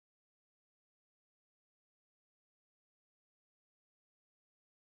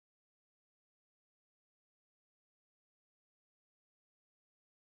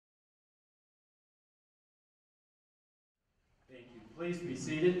Thank you. Please be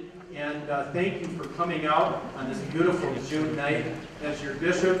seated, and thank you for coming out on this beautiful June night. As your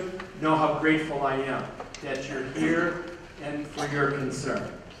bishop, know how grateful I am that you're here and for your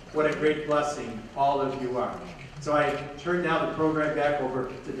concern. What a great blessing all of you are. So I turn now the program back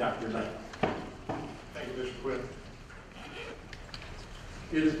over to Dr. Lane. Thank you, Bishop Quinn.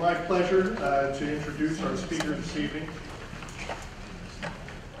 It is my pleasure to introduce our speaker this evening.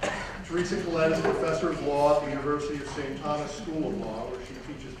 Teresa Collett is Professor of Law at the University of St. Thomas School of Law, where she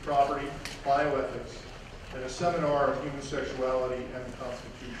teaches property, bioethics, and a seminar on human sexuality and the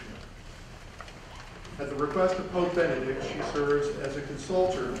Constitution. At the request of Pope Benedict, she serves as a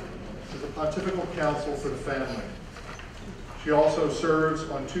consultor to the Pontifical Council for the Family. She also serves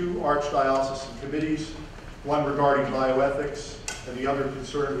on 2 archdiocesan committees, one regarding bioethics and the other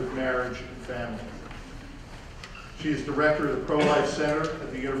concerned with marriage and family. She is director of the Pro-Life Center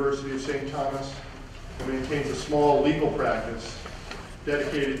at the University of St. Thomas and maintains a small legal practice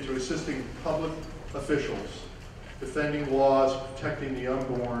dedicated to assisting public officials, defending laws protecting the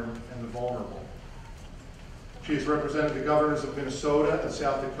unborn and the vulnerable. She has represented the governors of Minnesota and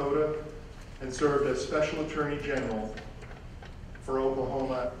South Dakota and served as Special Attorney General for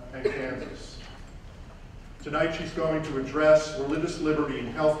Oklahoma and Kansas. Tonight she's going to address religious liberty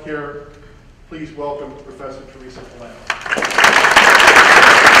in healthcare. Please welcome Professor Teresa Collett.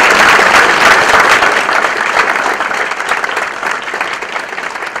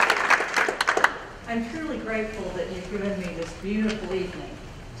 I'm truly grateful that you've given me this beautiful evening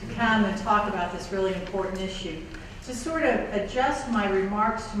to come and talk about this really important issue. To sort of adjust my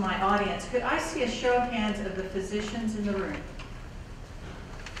remarks to my audience, could I see a show of hands of the physicians in the room?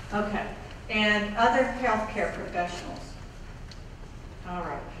 Okay, and other healthcare professionals? All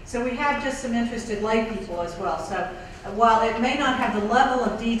right, so we have just some interested lay people as well. So while it may not have the level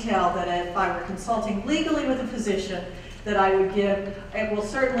of detail that if I were consulting legally with a physician that I would give, it will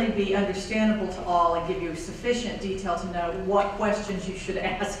certainly be understandable to all and give you sufficient detail to know what questions you should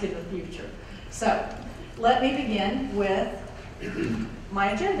ask in the future. So let me begin with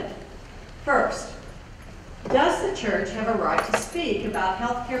my agenda. First, does the church have a right to speak about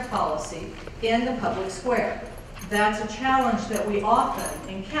healthcare policy in the public square? That's a challenge that we often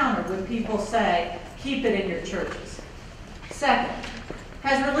encounter when people say, keep it in your churches. Second,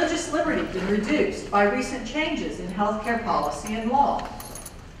 has religious liberty been reduced by recent changes in healthcare policy and law?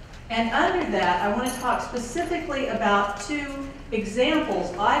 And under that, I want to talk specifically about 2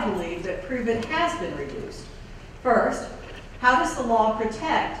 examples I believe that prove it has been reduced. First, how does the law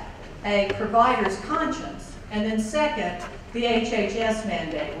protect a provider's conscience? And then second, the HHS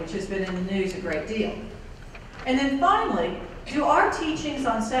mandate, which has been in the news a great deal. And then finally, do our teachings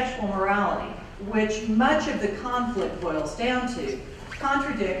on sexual morality, which much of the conflict boils down to,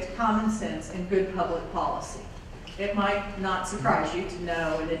 contradict common sense and good public policy? It might not surprise you to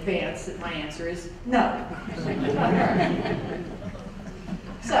know in advance that my answer is no.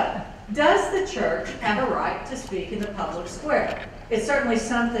 So, does the church have a right to speak in the public square? It's certainly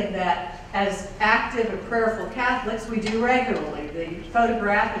something that, as active and prayerful Catholics, we do regularly. The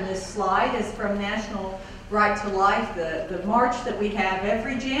photograph in this slide is from National Right to Life, the march that we have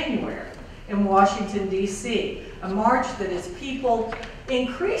every January in Washington, D.C. A march that is peopled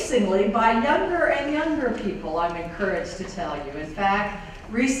increasingly by younger and younger people, I'm encouraged to tell you. In fact,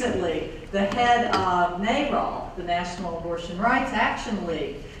 recently, the head of NARAL, the National Abortion Rights Action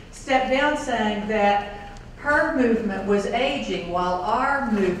League, stepped down saying that her movement was aging while our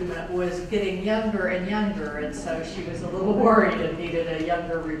movement was getting younger and younger, and so she was a little worried and needed a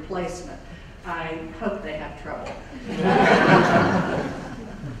younger replacement. I hope they have trouble.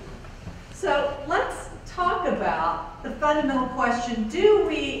 So let's talk about the fundamental question: do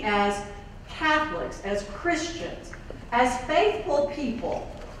we as Catholics, as Christians, as faithful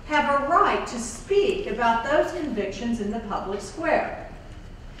people, have a right to speak about those convictions in the public square?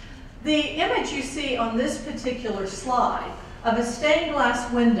 The image you see on this particular slide of a stained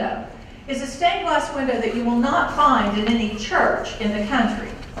glass window is a stained glass window that you will not find in any church in the country.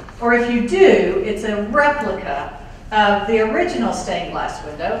 Or if you do, it's a replica of the original stained glass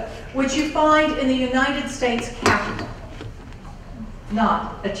window, which you find in the United States Capitol,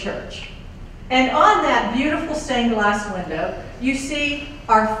 not a church. And on that beautiful stained glass window, you see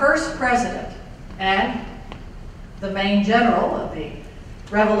our first president and the main general of the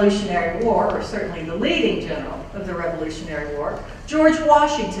Revolutionary War, or certainly the leading general of the Revolutionary War, George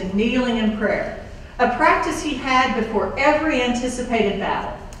Washington, kneeling in prayer, a practice he had before every anticipated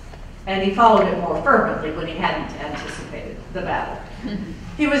battle. And he followed it more fervently when he hadn't anticipated the battle.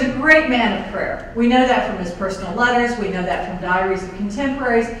 He was a great man of prayer. We know that from his personal letters. We know that from diaries of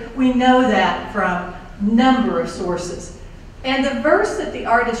contemporaries. We know that from a number of sources. And the verse that the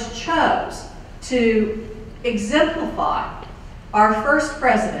artist chose to exemplify our first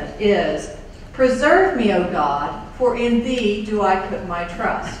president is, "Preserve me, O God, for in thee do I put my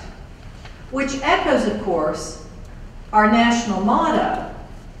trust," which echoes, of course, our national motto,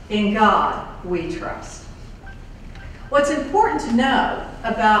 "In God we trust." What's important to know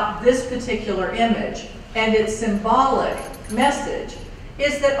about this particular image and its symbolic message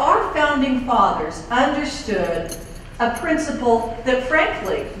is that our founding fathers understood a principle that,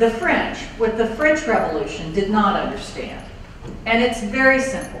 frankly, the French, with the French Revolution, did not understand. And it's very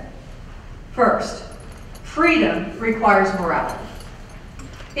simple. First, freedom requires morality.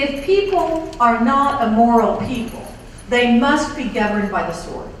 If people are not a moral people, they must be governed by the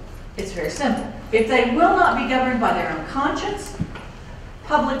sword. It's very simple. If they will not be governed by their own conscience,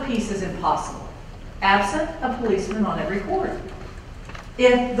 public peace is impossible, absent a policeman on every corner.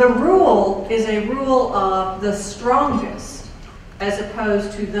 If the rule is a rule of the strongest, as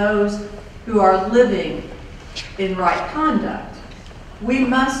opposed to those who are living in right conduct, we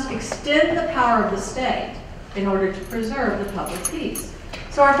must extend the power of the state in order to preserve the public peace.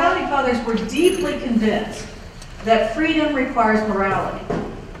 So our founding fathers were deeply convinced that freedom requires morality.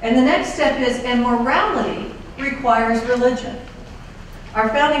 And the next step is, and morality requires religion. Our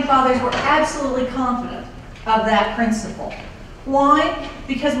founding fathers were absolutely confident of that principle. Why?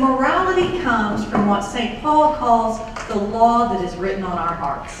 Because morality comes from what St. Paul calls the law that is written on our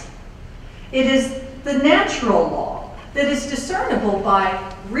hearts. It is the natural law that is discernible by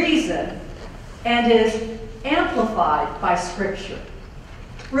reason and is amplified by Scripture.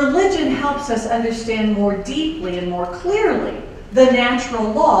 Religion helps us understand more deeply and more clearly the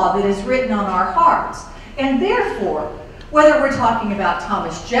natural law that is written on our hearts. And therefore, whether we're talking about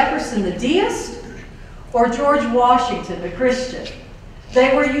Thomas Jefferson, the deist, or George Washington, the Christian,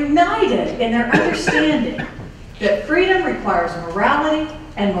 they were united in their understanding that freedom requires morality,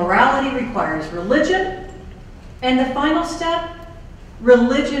 and morality requires religion. And the final step,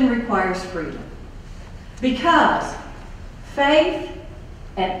 religion requires freedom. Because faith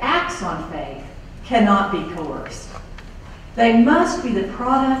and acts on faith cannot be coerced. They must be the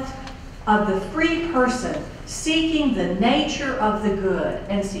product of the free person seeking the nature of the good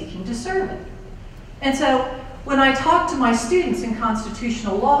and seeking to serve it. And so when I talk to my students in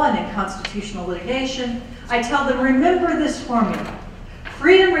constitutional law and in constitutional litigation, I tell them, remember this formula.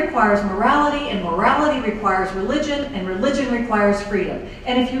 Freedom requires morality, and morality requires religion, and religion requires freedom.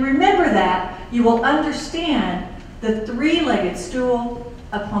 And if you remember that, you will understand the three-legged stool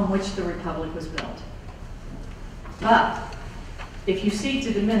upon which the Republic was built. But if you seek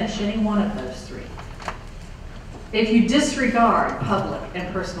to diminish any one of those three, if you disregard public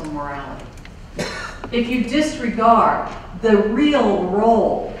and personal morality, if you disregard the real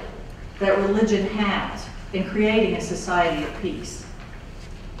role that religion has in creating a society of peace,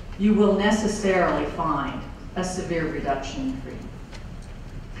 you will necessarily find a severe reduction in freedom.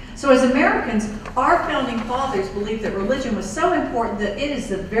 So as Americans, our founding fathers believed that religion was so important that it is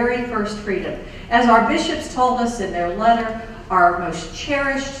the very first freedom. As our bishops told us in their letter, our most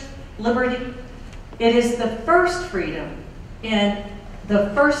cherished liberty, it is the first freedom in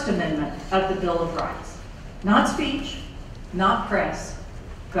the First Amendment of the Bill of Rights. Not speech, not press,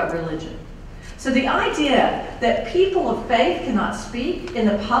 but religion. So the idea that people of faith cannot speak in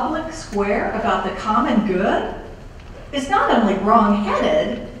the public square about the common good is not only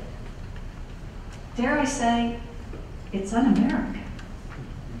wrong-headed, dare I say, it's un-American.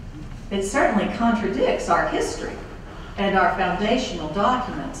 It certainly contradicts our history and our foundational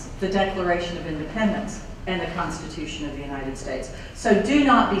documents, the Declaration of Independence and the Constitution of the United States. So do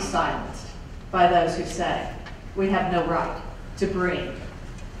not be silenced by those who say we have no right to bring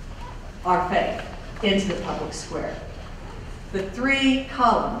our faith into the public square. The three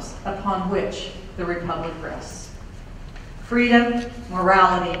columns upon which the Republic rests: freedom,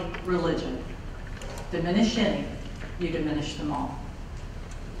 morality, religion. Diminish any, you diminish them all.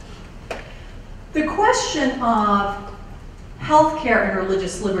 The question of healthcare and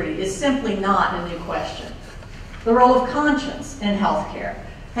religious liberty is simply not a new question. The role of conscience in healthcare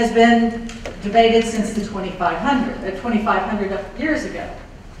has been debated since the 2,500 years ago.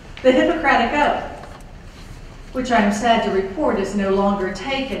 The Hippocratic Oath, which I am sad to report is no longer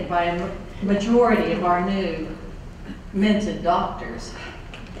taken by a majority of our new minted doctors,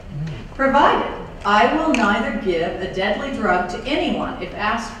 provided I will neither give a deadly drug to anyone if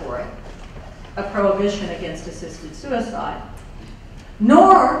asked for it, a prohibition against assisted suicide,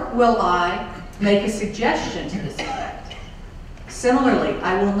 nor will I make a suggestion to this effect. Similarly,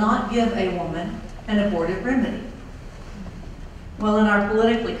 I will not give a woman an abortive remedy. Well, in our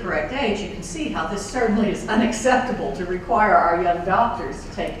politically correct age, you can see how this certainly is unacceptable to require our young doctors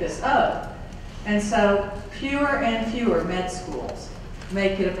to take this oath. And so fewer and fewer med schools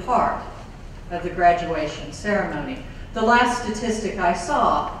make it a part of the graduation ceremony. The last statistic I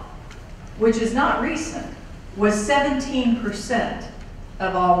saw, which is not recent, was 17%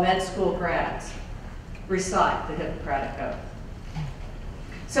 of all med school grads recite the Hippocratic Oath.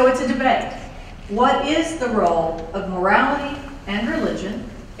 So it's a debate. What is the role of morality and religion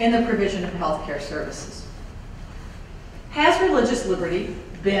in the provision of healthcare services? Has religious liberty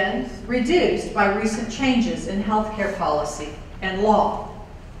been reduced by recent changes in healthcare policy and law?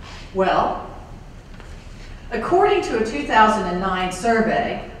 Well, according to a 2009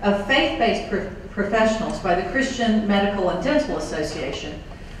 survey of faith-based professionals by the Christian Medical and Dental Association,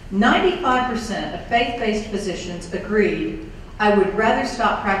 95% of faith-based physicians agreed, "I would rather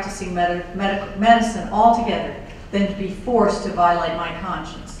stop practicing medicine altogether than to be forced to violate my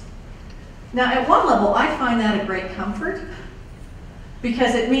conscience." Now, at one level, I find that a great comfort,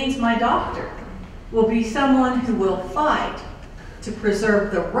 because it means my doctor will be someone who will fight to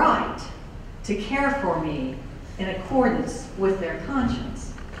preserve the right to care for me in accordance with their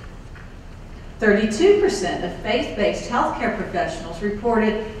conscience. 32% of faith-based healthcare professionals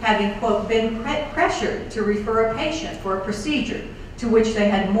reported having, quote, been pressured to refer a patient for a procedure to which they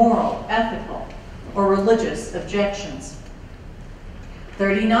had moral, ethical, or religious objections.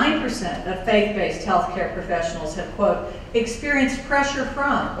 39% of faith-based healthcare professionals have, quote, experienced pressure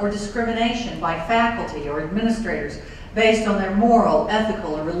from or discrimination by faculty or administrators based on their moral,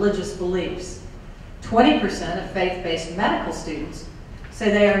 ethical, or religious beliefs. 20% of faith-based medical students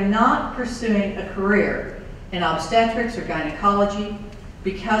say they are not pursuing a career in obstetrics or gynecology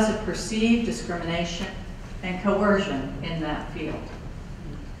because of perceived discrimination and coercion in that field.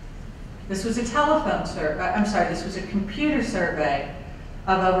 This was a this was a computer survey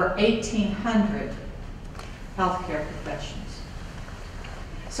of over 1,800 healthcare professionals.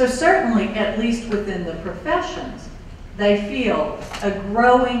 So certainly, at least within the professions, they feel a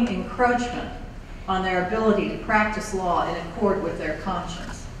growing encroachment on their ability to practice law in accord with their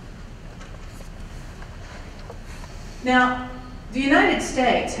conscience. Now, the United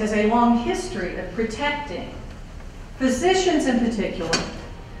States has a long history of protecting physicians in particular,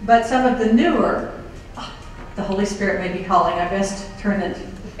 but some of the newer, the Holy Spirit may be calling, I best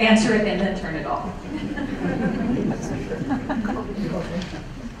answer it and then turn it off.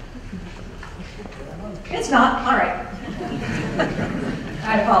 It's not, all right.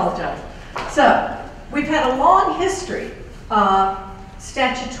 I apologize. So, we've had a long history of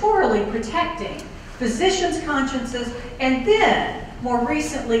statutorily protecting physicians' consciences, and then, more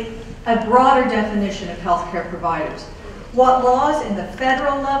recently, a broader definition of healthcare providers. What laws in the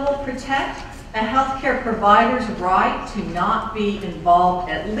federal level protect a healthcare provider's right to not be involved,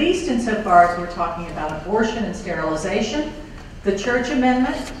 at least insofar as we're talking about abortion and sterilization, the Church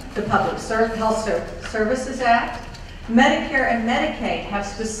Amendment, the Public Health Services Act. Medicare and Medicaid have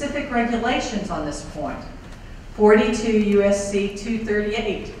specific regulations on this point. 42 U.S.C.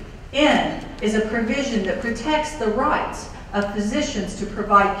 238 N is a provision that protects the rights of physicians to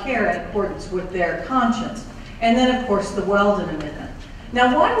provide care in accordance with their conscience. And then, of course, the Weldon Amendment.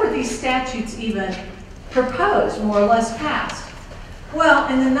 Now, why were these statutes even proposed, more or less passed? Well,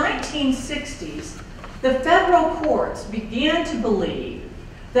 in the 1960s, the federal courts began to believe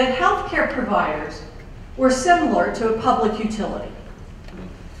that healthcare providers were similar to a public utility,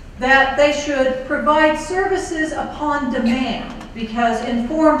 that they should provide services upon demand, because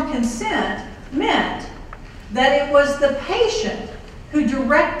informed consent meant that it was the patient who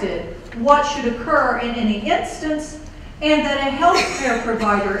directed what should occur in any instance, and that a healthcare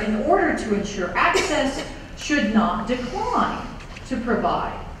provider, in order to ensure access, should not decline to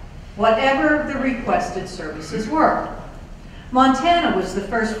provide whatever the requested services were. Montana was the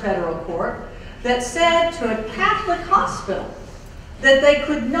first federal court that said to a Catholic hospital that they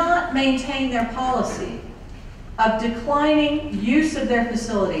could not maintain their policy of declining use of their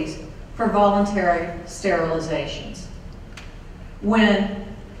facilities for voluntary sterilizations. When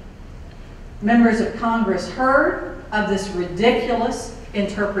members of Congress heard of this ridiculous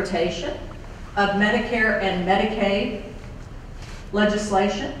interpretation of Medicare and Medicaid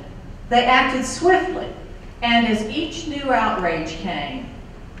legislation, they acted swiftly, and as each new outrage came,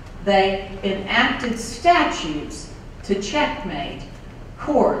 they enacted statutes to checkmate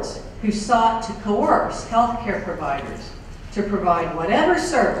courts who sought to coerce healthcare providers to provide whatever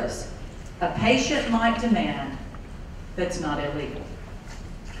service a patient might demand that's not illegal.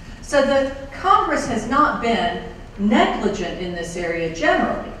 So the Congress has not been negligent in this area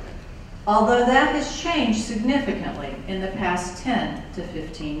generally, although that has changed significantly in the past 10 to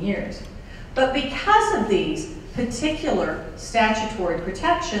 15 years. But because of these particular statutory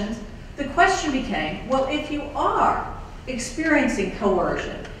protections, the question became, well, if you are experiencing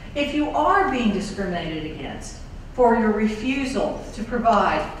coercion, if you are being discriminated against for your refusal to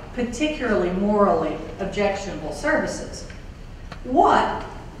provide particularly morally objectionable services, what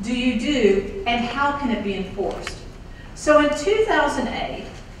do you do and how can it be enforced? So in 2008,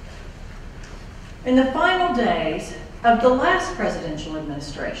 in the final days of the last presidential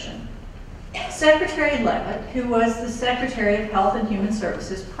administration, Secretary Leavitt, who was the Secretary of Health and Human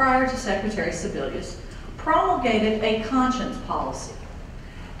Services prior to Secretary Sebelius, promulgated a conscience policy.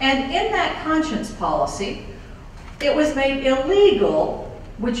 And in that conscience policy, it was made illegal,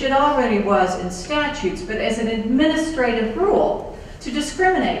 which it already was in statutes, but as an administrative rule, to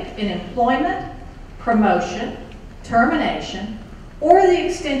discriminate in employment, promotion, termination, or the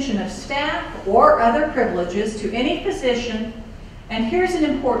extension of staff or other privileges to any position, and here's an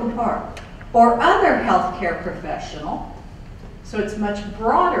important part, or other healthcare professional, so it's much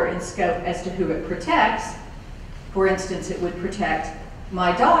broader in scope as to who it protects. For instance, it would protect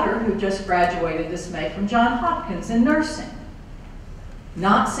my daughter, who just graduated this May from Johns Hopkins in nursing,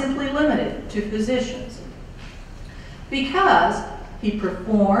 not simply limited to physicians. Because he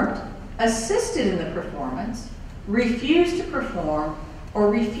performed, assisted in the performance, refused to perform, or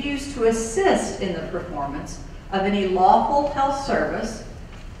refused to assist in the performance of any lawful health service,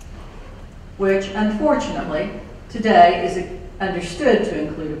 which unfortunately today is understood to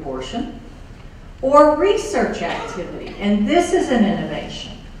include abortion, or research activity. And this is an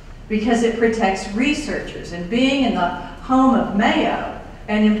innovation because it protects researchers, and being in the home of Mayo,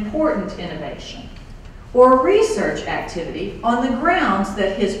 an important innovation. Or research activity on the grounds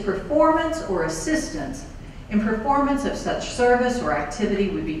that his performance or assistance in performance of such service or activity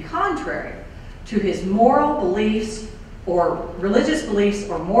would be contrary to his moral beliefs or religious beliefs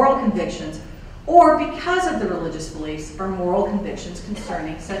or moral convictions, or because of the religious beliefs or moral convictions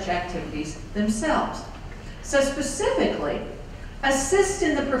concerning such activities themselves. So specifically, assist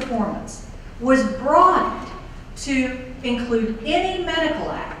in the performance was broadened to include any medical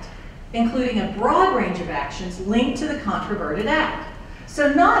act, including a broad range of actions linked to the controverted act.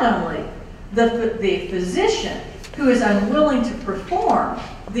 So not only the physician who is unwilling to perform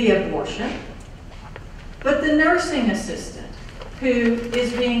the abortion, but the nursing assistant who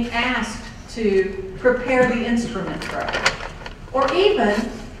is being asked to prepare the instrument tray, or even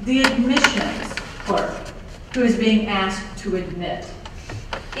the admissions clerk who is being asked to admit.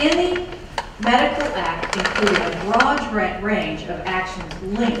 Any medical act including a broad range of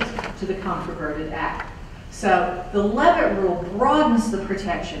actions linked to the controverted act. So the Leavitt Rule broadens the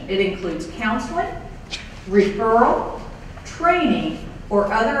protection. It includes counseling, referral, training,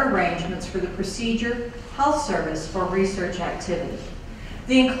 or other arrangements for the procedure, health service, or research activity.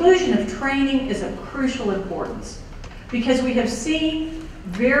 The inclusion of training is of crucial importance because we have seen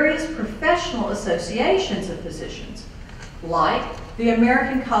various professional associations of physicians, like the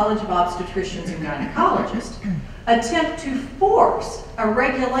American College of Obstetricians and Gynecologists, attempt to force a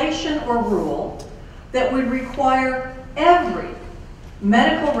regulation or rule that would require every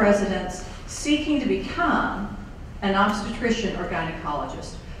medical resident seeking to become an obstetrician or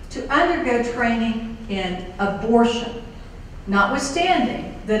gynecologist to undergo training in abortion,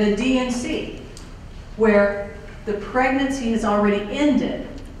 notwithstanding that a D&C, where the pregnancy has already ended,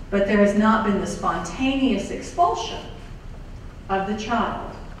 but there has not been the spontaneous expulsion of the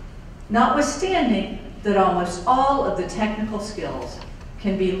child, notwithstanding that almost all of the technical skills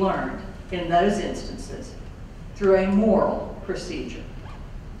can be learned in those instances through a moral procedure.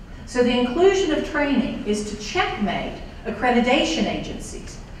 So the inclusion of training is to checkmate accreditation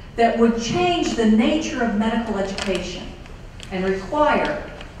agencies that would change the nature of medical education and require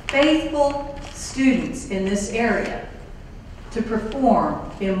faithful students in this area to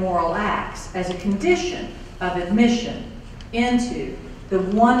perform immoral acts as a condition of admission into the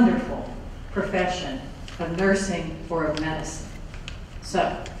wonderful profession of nursing or of medicine.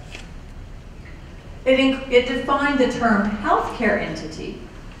 So, it defined the term healthcare entity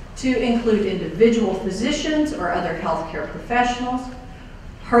to include individual physicians or other healthcare professionals,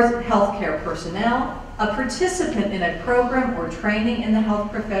 healthcare personnel, a participant in a program or training in the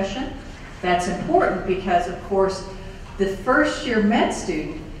health profession. That's important because, of course, the first-year med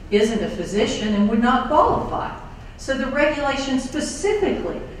student isn't a physician and would not qualify. So the regulation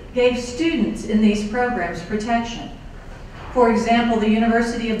specifically gave students in these programs protection. For example, the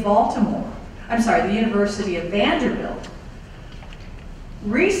University of Vanderbilt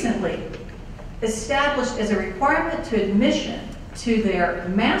recently established as a requirement to admission to their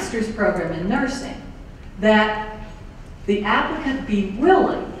master's program in nursing that the applicant be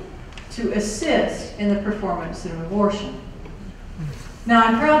willing to assist in the performance of an abortion. Now,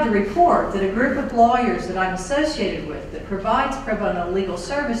 I'm proud to report that a group of lawyers that I'm associated with that provides pro bono legal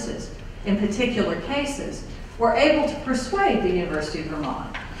services in particular cases were able to persuade the University of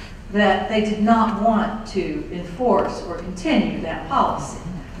Vermont that they did not want to enforce or continue that policy,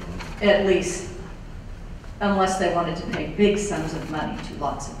 at least unless they wanted to pay big sums of money to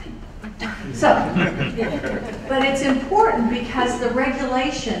lots of people. So, but it's important because the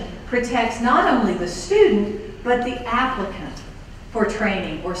regulation protects not only the student, but the applicant for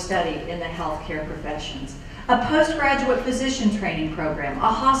training or study in the healthcare professions. A postgraduate physician training program,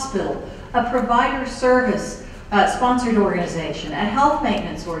 a hospital, a provider service sponsored organization, a health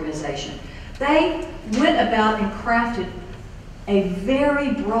maintenance organization. They went about and crafted a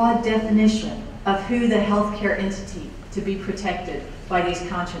very broad definition of who the healthcare entity to be protected by these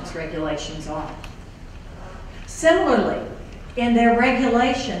conscience regulations are. Similarly, in their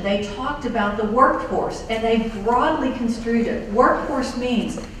regulation, they talked about the workforce, and they broadly construed it. Workforce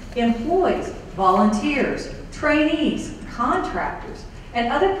means employees, volunteers, trainees, contractors,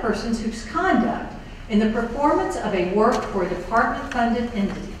 and other persons whose conduct in the performance of a work for a department-funded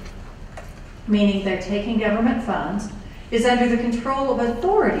entity, meaning they're taking government funds, is under the control of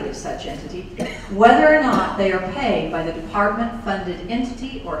authority of such entity, whether or not they are paid by the department-funded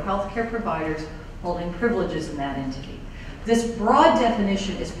entity or healthcare providers holding privileges in that entity. This broad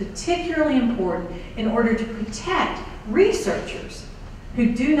definition is particularly important in order to protect researchers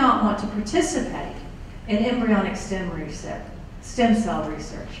who do not want to participate in embryonic stem cell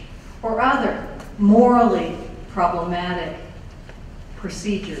research or other morally problematic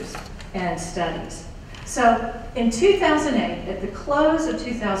procedures and studies. So in 2008, at the close of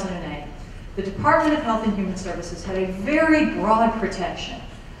 2008, the Department of Health and Human Services had a very broad protection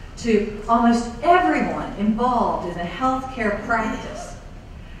to almost everyone involved in the healthcare practice.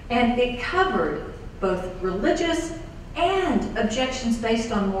 And it covered both religious and objections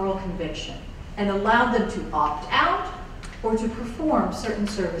based on moral conviction, and allowed them to opt out or to perform certain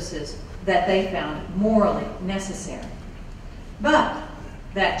services that they found morally necessary. But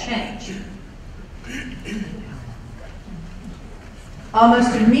that changed.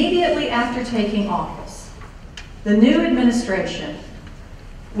 Almost immediately after taking office, the new administration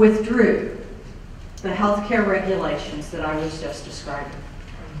withdrew the healthcare regulations that I was just describing,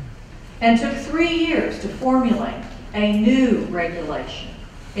 and took 3 years to formulate a new regulation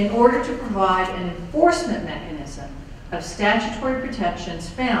in order to provide an enforcement mechanism of statutory protections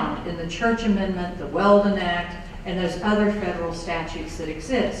found in the Church Amendment, the Weldon Act, and those other federal statutes that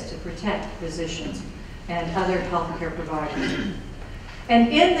exist to protect physicians and other healthcare providers. And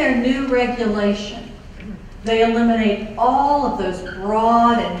in their new regulation, they eliminate all of those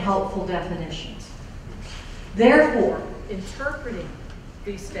broad and helpful definitions. Therefore, interpreting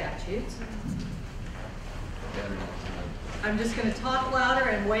these statutes, I'm just going to talk louder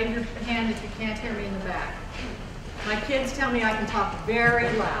and wave your hand if you can't hear me in the back. My kids tell me I can talk very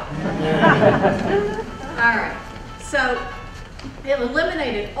loud. All right. So it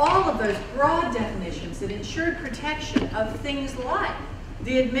eliminated all of those broad definitions that ensured protection of things like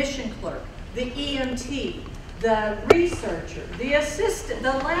the admission clerk, the EMT, the researcher, the assistant,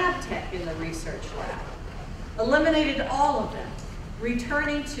 the lab tech in the research lab. Eliminated all of them,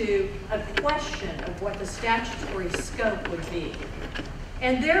 returning to a question of what the statutory scope would be.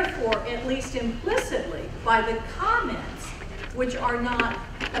 And therefore, at least implicitly, by the comments, which are not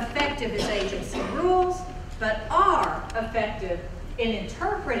effective as agency rules, but are effective in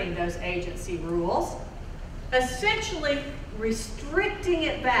interpreting those agency rules, essentially restricting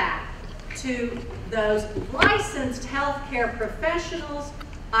it back to those licensed healthcare professionals,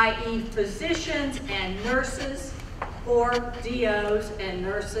 i.e. physicians and nurses, or DOs and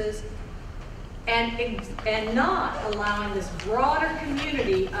nurses, and not allowing this broader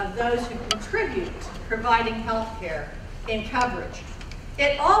community of those who contribute to providing health care in coverage.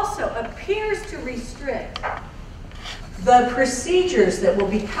 It also appears to restrict the procedures that will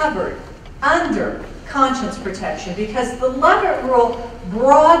be covered under conscience protection, because the Levitt Rule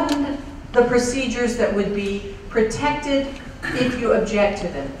broadened the procedures that would be protected if you object to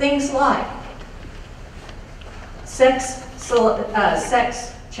them. Things like sex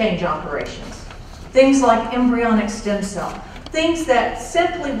change operations, things like embryonic stem cell, things that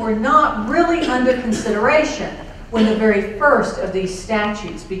simply were not really under consideration when the very first of these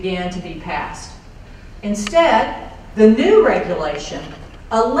statutes began to be passed. Instead, the new regulation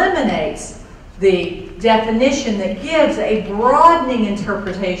eliminates the definition that gives a broadening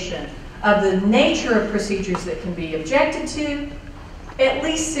interpretation of the nature of procedures that can be objected to at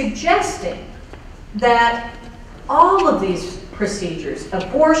least suggesting that all of these procedures,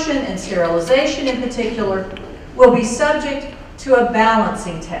 abortion and sterilization in particular, will be subject to a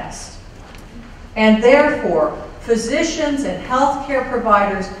balancing test. And therefore, physicians and healthcare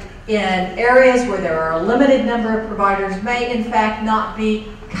providers in areas where there are a limited number of providers may in fact not be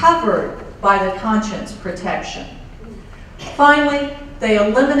covered by the conscience protection. Finally, they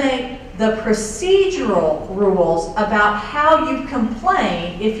eliminate the procedural rules about how you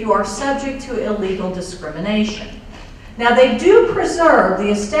complain if you are subject to illegal discrimination. Now, they do preserve the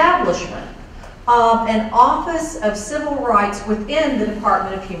establishment of an Office of Civil Rights within the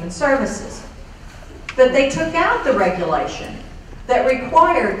Department of Human Services. But they took out the regulation that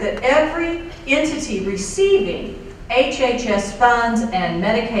required that every entity receiving HHS funds and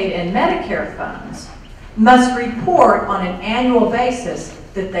Medicaid and Medicare funds must report on an annual basis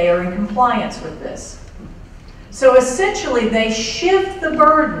that they are in compliance with this. So essentially, they shift the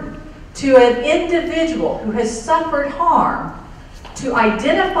burden to an individual who has suffered harm to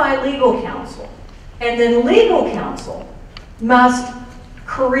identify legal counsel, and then legal counsel must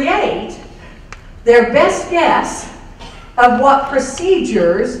create their best guess of what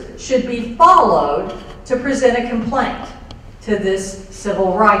procedures should be followed to present a complaint to this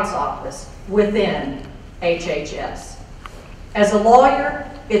civil rights office within HHS. As a lawyer,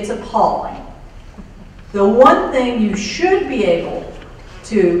 it's appalling. The one thing you should be able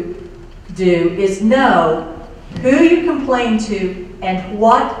to do is know who you complain to and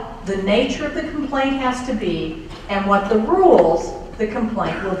what the nature of the complaint has to be and what the rules the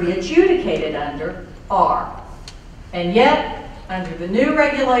complaint will be adjudicated under are. And yet, under the new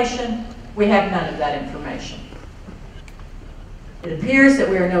regulation, we have none of that information. It appears that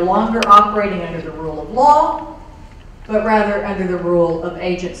we are no longer operating under the rule of law, but rather under the rule of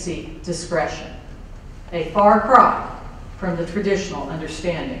agency discretion. A far cry from the traditional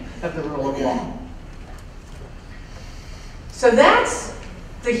understanding of the rule of law. So that's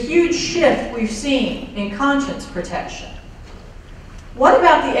the huge shift we've seen in conscience protection. What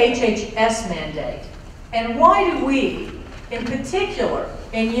about the HHS mandate? And why do we, in particular,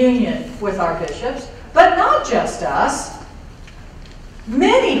 in union with our bishops, but not just us,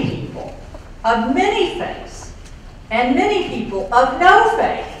 many people of many faiths and many people of no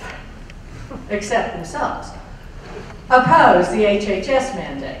faith, except themselves, oppose the HHS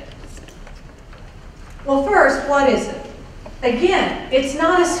mandate? Well, first, what is it? Again, it's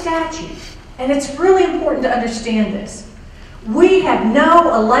not a statute, and it's really important to understand this. We have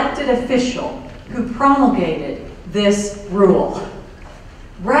no elected official who promulgated this rule.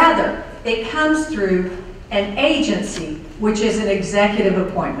 Rather, it comes through an agency, which is an executive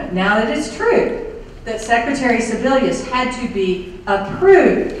appointment. Now, it is true that Secretary Sebelius had to be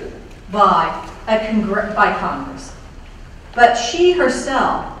approved by Congress, but she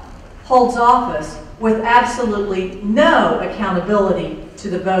herself holds office with absolutely no accountability to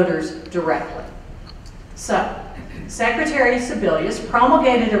the voters directly. So, Secretary Sebelius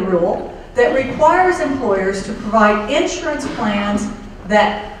promulgated a rule that requires employers to provide insurance plans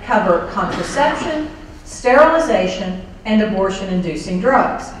that cover contraception, sterilization, and abortion-inducing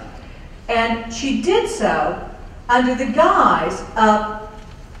drugs. And she did so under the guise of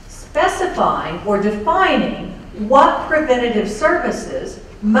specifying or defining what preventative services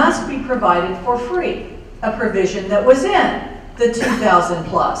must be provided for free, a provision that was in the 2000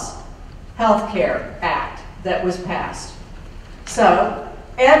 plus Health Care Act that was passed. So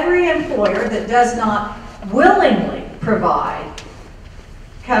every employer that does not willingly provide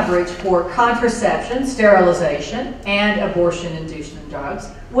coverage for contraception, sterilization, and abortion-inducing drugs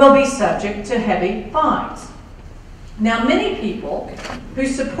will be subject to heavy fines. Now, many people who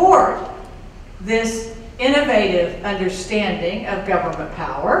support this innovative understanding of government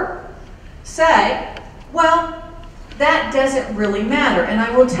power say, well, that doesn't really matter. And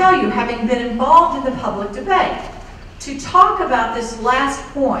I will tell you, having been involved in the public debate, to talk about this last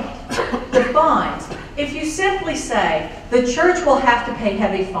point, the fines, if you simply say the church will have to pay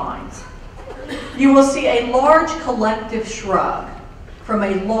heavy fines, you will see a large collective shrug from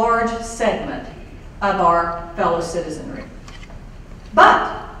a large segment of our fellow citizenry.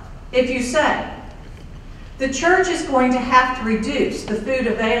 But if you say the church is going to have to reduce the food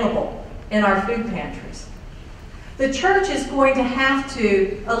available in our food pantries, the church is going to have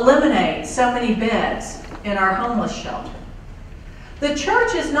to eliminate so many beds in our homeless shelter, the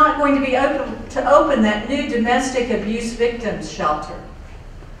church is not going to be able to open that new domestic abuse victims shelter,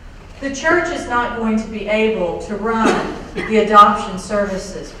 the church is not going to be able to run the adoption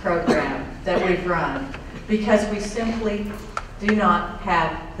services program that we've run because we simply do not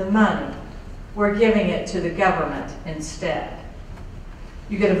have the money. We're giving it to the government instead.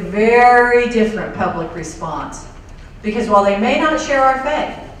 you get a very different public response. Because while they may not share our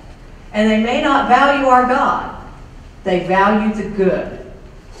faith, and they may not value our God, they value the good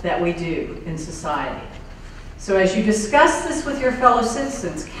that we do in society. So as you discuss this with your fellow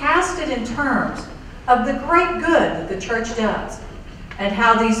citizens, cast it in terms of the great good that the church does, and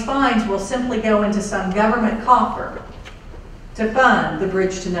how these fines will simply go into some government coffer to fund the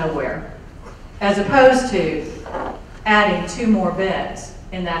bridge to nowhere, as opposed to adding 2 more beds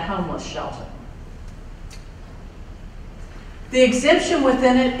in that homeless shelter. The exemption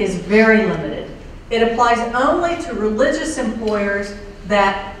within it is very limited. It applies only to religious employers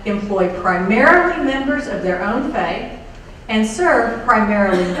that employ primarily members of their own faith and serve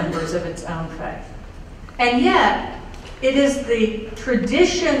primarily members of its own faith. And yet, it is the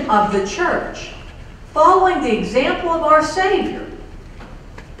tradition of the church, following the example of our Savior,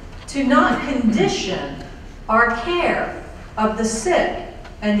 to not condition our care of the sick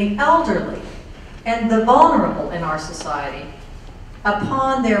and the elderly and the vulnerable in our society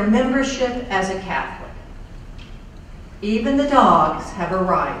upon their membership as a Catholic. Even the dogs have a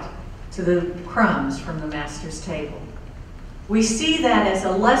right to the crumbs from the Master's table. We see that as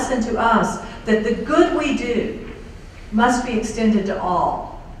a lesson to us that the good we do must be extended to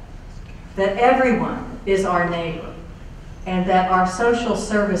all, that everyone is our neighbor, and that our social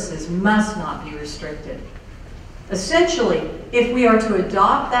services must not be restricted. Essentially, if we are to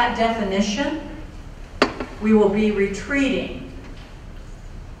adopt that definition, we will be retreating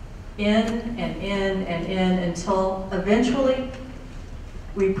in and in and in until eventually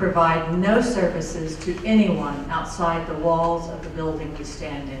we provide no services to anyone outside the walls of the building we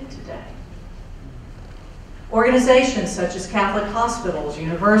stand in today. Organizations such as Catholic hospitals,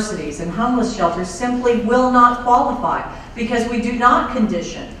 universities, and homeless shelters simply will not qualify because we do not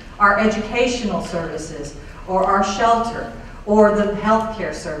condition our educational services or our shelter or the health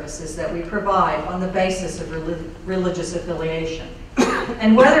care services that we provide on the basis of religious affiliation.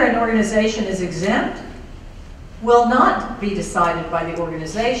 And whether an organization is exempt will not be decided by the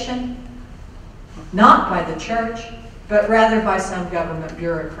organization, not by the church, but rather by some government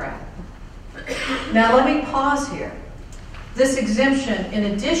bureaucrat. Now let me pause here. This exemption,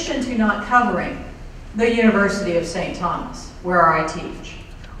 in addition to not covering the University of St. Thomas, where I teach,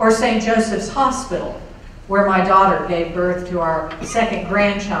 or St. Joseph's Hospital, where my daughter gave birth to our second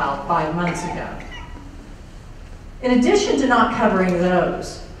grandchild 5 months ago. In addition to not covering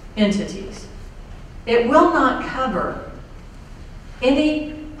those entities, it will not cover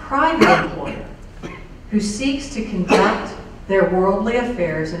any private employer who seeks to conduct their worldly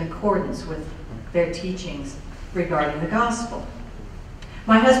affairs in accordance with their teachings regarding the gospel.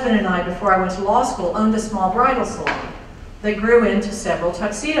 My husband and I, before I went to law school, owned a small bridal salon that grew into several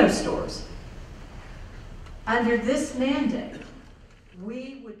tuxedo stores. Under this mandate,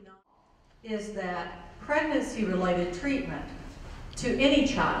 we would not, is that pregnancy-related treatment to any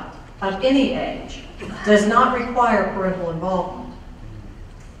child of any age does not require parental involvement.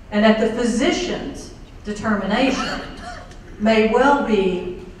 And at the physician's determination may well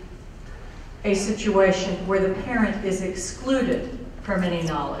be a situation where the parent is excluded from any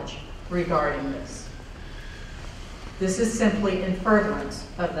knowledge regarding this. This is simply in furtherance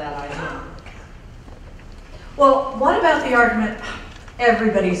of that idea. Well, what about the argument,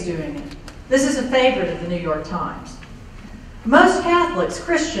 everybody's doing it? This is a favorite of the New York Times. Most Catholics,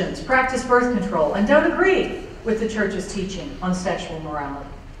 Christians, practice birth control and don't agree with the church's teaching on sexual morality.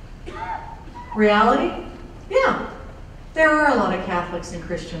 Reality? Yeah. There are a lot of Catholics and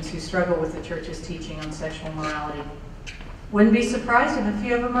Christians who struggle with the church's teaching on sexual morality. Wouldn't be surprised if a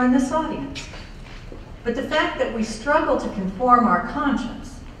few of them are in this audience. But the fact that we struggle to conform our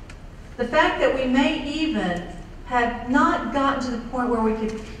conscience, the fact that we may even have not gotten to the point where we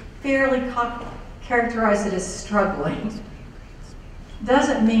could fairly characterize it as struggling,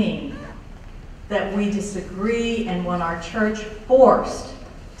 doesn't mean that we disagree and want our church forced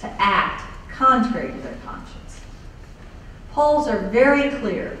to act contrary to their conscience. Polls are very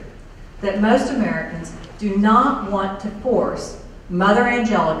clear that most Americans do not want to force Mother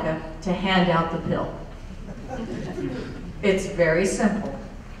Angelica to hand out the pill. It's very simple.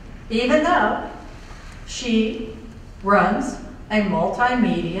 Even though she runs a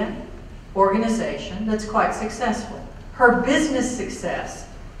multimedia organization that's quite successful, her business success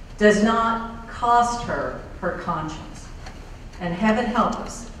does not cost her her conscience. And heaven help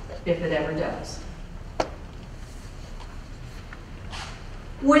us if it ever does.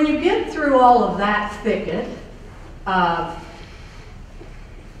 When you get through all of that thicket of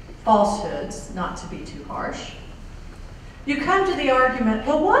falsehoods, not to be too harsh, you come to the argument,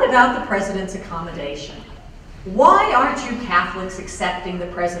 well, what about the president's accommodation? Why aren't you Catholics accepting the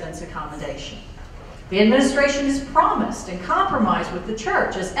president's accommodation? The administration has promised and compromised with the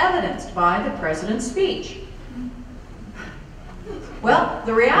church, as evidenced by the president's speech. Well,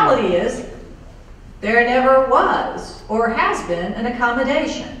 the reality is there never was or has been an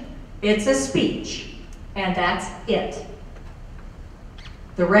accommodation. It's a speech, and that's it.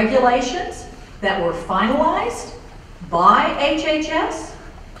 The regulations that were finalized by HHS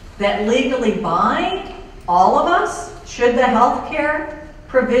that legally bind all of us, should the health care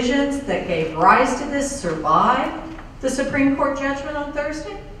provisions that gave rise to this survive the Supreme Court judgment on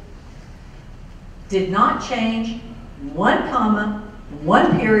Thursday, did not change one comma,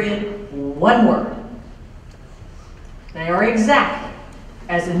 one period, one word. They are exactly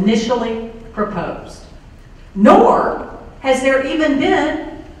as initially proposed. Nor has there even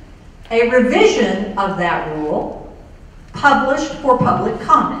been a revision of that rule published for public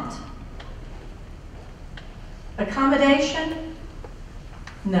comment. Accommodation?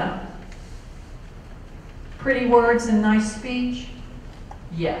 No. Pretty words and nice speech?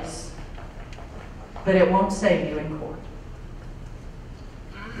 Yes. But it won't save you in court.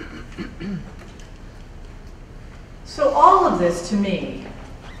 So all of this, to me,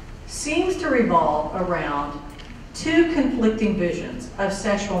 seems to revolve around two conflicting visions of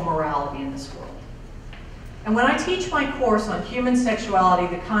sexual morality in this world. And when I teach my course on human sexuality,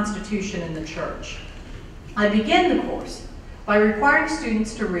 the Constitution, and the Church, I begin the course by requiring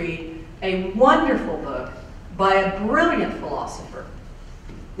students to read a wonderful book by a brilliant philosopher,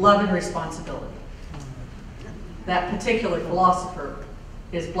 Love and Responsibility. That particular philosopher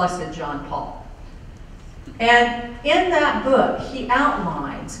is Blessed John Paul. And in that book, he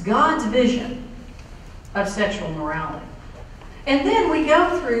outlines God's vision of sexual morality. And then we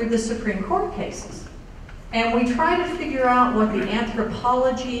go through the Supreme Court cases, and we try to figure out what the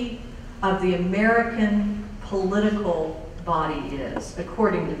anthropology of the American political body is,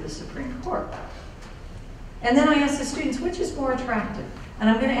 according to the Supreme Court. And then I ask the students, which is more attractive? And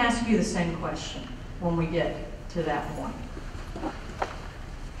I'm going to ask you the same question when we get to that point.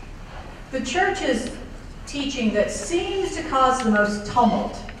 The church's teaching that seems to cause the most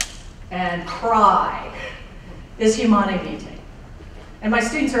tumult and cry is Humanae Vitae. And my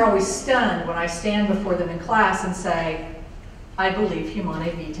students are always stunned when I stand before them in class and say, I believe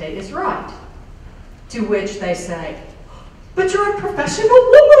Humanae Vitae is right. To which they say, but you're a professional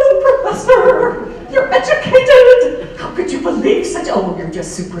woman, professor. You're educated. How could you believe such? Oh, you're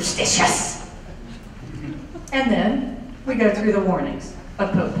just superstitious. And then we go through the warnings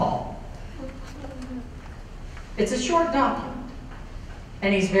of Pope Paul. It's a short document,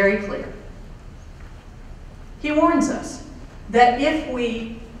 and he's very clear. He warns us that if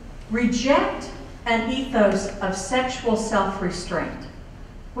we reject an ethos of sexual self-restraint,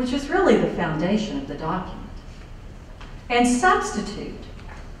 which is really the foundation of the document, and substitute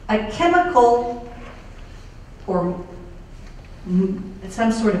a chemical or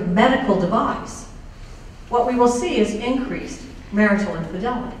some sort of medical device, what we will see is increased marital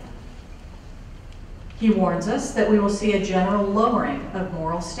infidelity. He warns us that we will see a general lowering of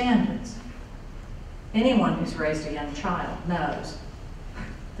moral standards. Anyone who's raised a young child knows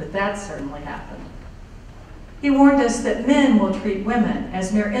that that's certainly happened. He warned us that men will treat women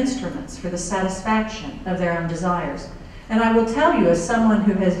as mere instruments for the satisfaction of their own desires. And I will tell you, as someone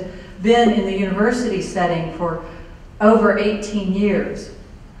who has been in the university setting for over 18 years,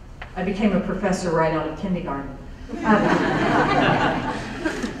 I became a professor right out of kindergarten,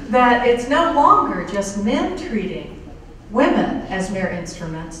 that it's no longer just men treating women as mere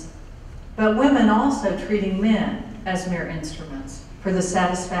instruments, but women also treating men as mere instruments for the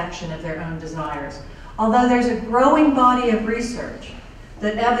satisfaction of their own desires. Although there's a growing body of research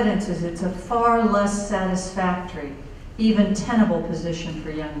that evidences it's a far less satisfactory, even tenable position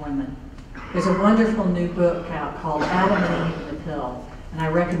for young women. There's a wonderful new book out called Adam and Eve and the Pill, and I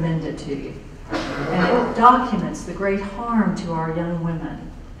recommend it to you. And it documents the great harm to our young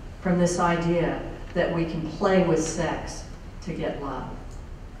women from this idea that we can play with sex to get love.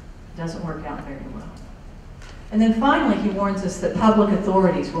 It doesn't work out very well. And then finally, he warns us that public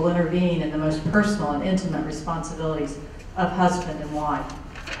authorities will intervene in the most personal and intimate responsibilities of husband and wife.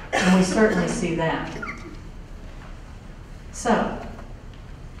 And we certainly see that. So,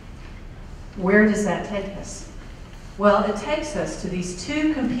 where does that take us? Well, it takes us to these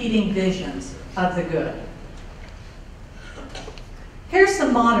two competing visions of the good. Here's the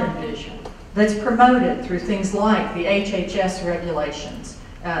modern vision that's promoted through things like the HHS regulations,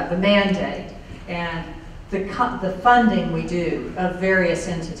 the mandate, and the funding we do of various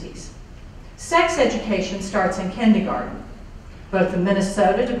entities. Sex education starts in kindergarten. Both the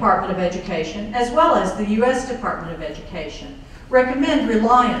Minnesota Department of Education as well as the U.S. Department of Education recommend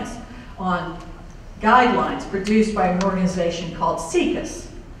reliance on guidelines produced by an organization called SIECUS,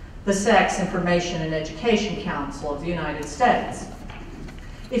 the Sex Information and Education Council of the United States.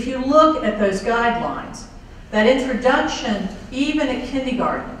 If you look at those guidelines, that introduction, even at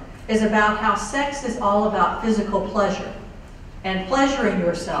kindergarten, is about how sex is all about physical pleasure, and pleasuring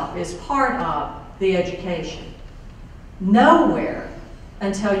yourself is part of the education. Nowhere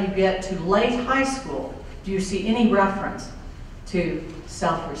until you get to late high school do you see any reference to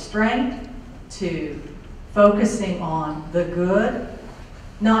self-restraint, to focusing on the good,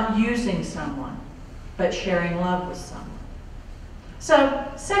 not using someone, but sharing love with someone.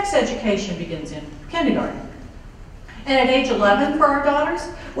 So sex education begins in kindergarten. And at age 11 for our daughters,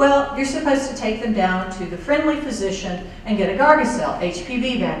 well, you're supposed to take them down to the friendly physician and get a Gardasil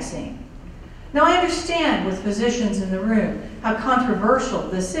HPV vaccine. Now I understand with physicians in the room how controversial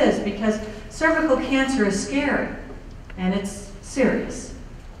this is because cervical cancer is scary and it's serious.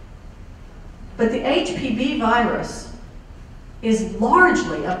 But the HPV virus is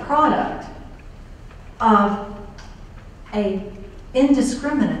largely a product of an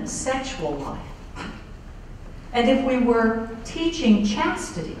indiscriminate sexual life. And if we were teaching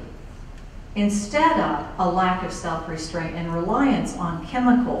chastity instead of a lack of self-restraint and reliance on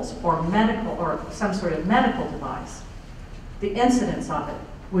chemicals or medical or some sort of medical device, the incidence of it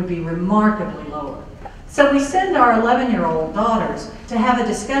would be remarkably lower. So we send our 11-year-old daughters to have a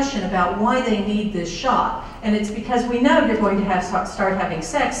discussion about why they need this shot. And it's because we know you're going to start having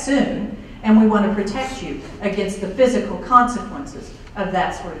sex soon, and we want to protect you against the physical consequences of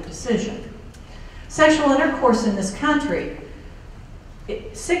that sort of decision. Sexual intercourse in this country,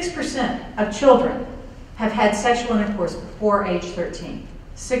 6% of children have had sexual intercourse before age 13.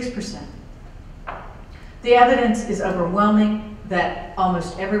 6%. The evidence is overwhelming that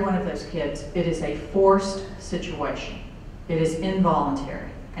almost every one of those kids, it is a forced situation. It is involuntary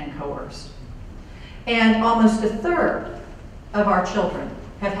and coerced. And almost a third of our children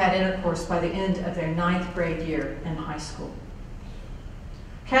have had intercourse by the end of their 9th grade year in high school.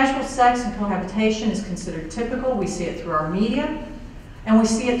 Casual sex and cohabitation is considered typical. We see it through our media, and we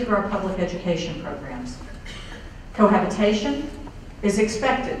see it through our public education programs. Cohabitation is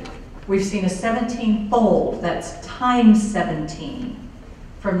expected. We've seen a 17-fold, that's times 17,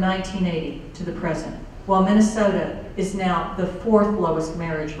 from 1980 to the present, while Minnesota is now the 4th lowest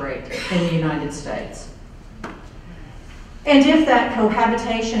marriage rate in the United States. And if that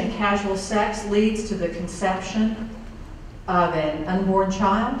cohabitation and casual sex leads to the conception of an unborn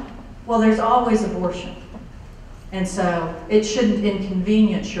child, well, there's always abortion. And so it shouldn't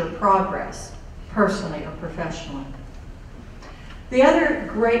inconvenience your progress, personally or professionally. The other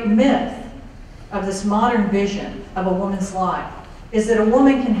great myth of this modern vision of a woman's life is that a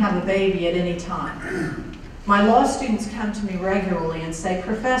woman can have a baby at any time. My law students come to me regularly and say,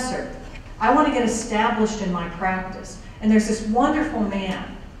 "Professor, I want to get established in my practice. And there's this wonderful man,"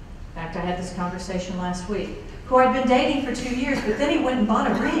 in fact, I had this conversation last week, "who I'd been dating for 2 years, but then he went and bought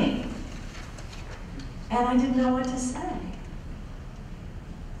a ring." And I didn't know what to say.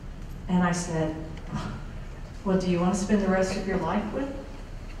 And I said, "Well, do you want to spend the rest of your life with?"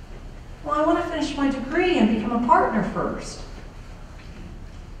 "Well, I want to finish my degree and become a partner first."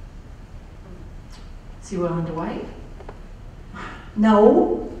 "Is he willing to wait?"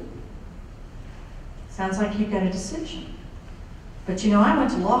 "No." "Sounds like you've got a decision. But you know, I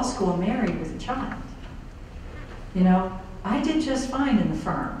went to law school married with a child. You know, I did just fine in the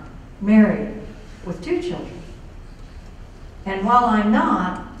firm, married with 2 children. And while I'm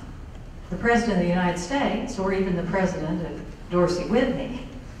not the President of the United States or even the President of Dorsey Whitney,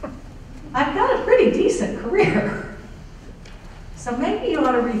 I've got a pretty decent career. So maybe you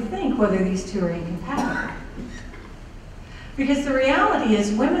ought to rethink whether these two are incompatible." Because the reality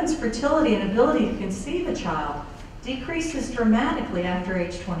is women's fertility and ability to conceive a child decreases dramatically after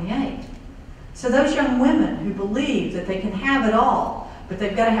age 28. So those young women who believe that they can have it all, but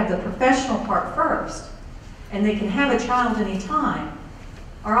they've got to have the professional part first, and they can have a child any time,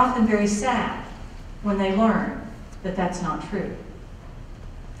 are often very sad when they learn that that's not true.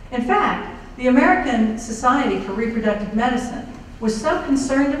 In fact, the American Society for Reproductive Medicine was so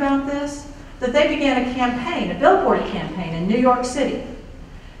concerned about this that they began a campaign, a billboard campaign in New York City,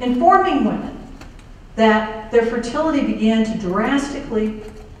 informing women that their fertility began to drastically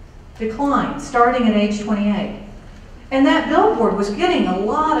decline starting at age 28. And that billboard was getting a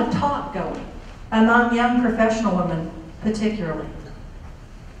lot of talk going among young professional women particularly,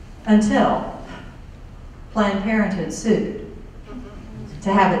 until Planned Parenthood sued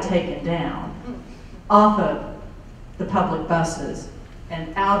to have it taken down off of the public buses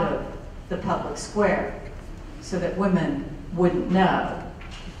and out of the public square so that women wouldn't know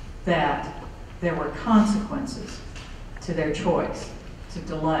that there were consequences to their choice to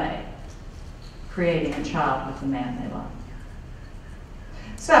delay creating a child with the man they love.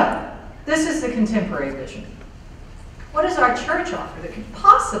 So, this is the contemporary vision. What does our church offer that could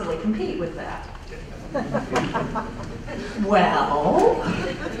possibly compete with that? Well,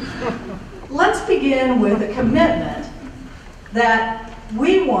 let's begin with a commitment that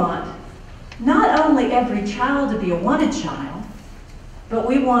we want not only every child to be a wanted child, but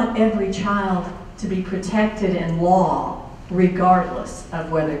we want every child to be protected in law, regardless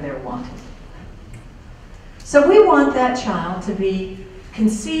of whether they're wanted. So we want that child to be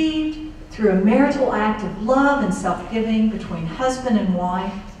conceived through a marital act of love and self-giving between husband and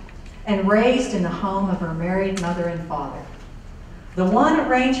wife, and raised in the home of her married mother and father. The one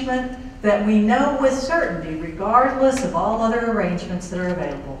arrangement that we know with certainty, regardless of all other arrangements that are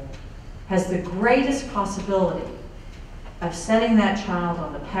available, has the greatest possibility of setting that child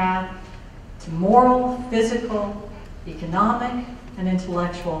on the path to moral, physical, economic, and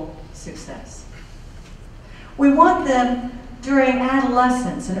intellectual success. We want them during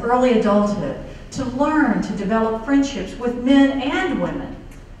adolescence and early adulthood to learn to develop friendships with men and women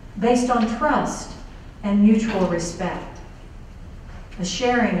based on trust and mutual respect, a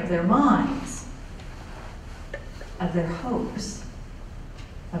sharing of their minds, of their hopes,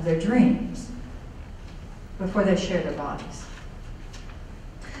 of their dreams, before they share their bodies.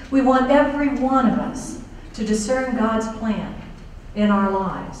 We want every one of us to discern God's plan in our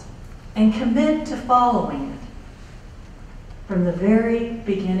lives and commit to following it from the very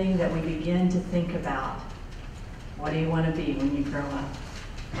beginning that we begin to think about what do you want to be when you grow up.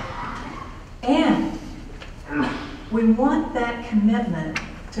 And we want that commitment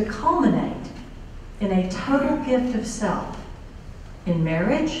to culminate in a total gift of self in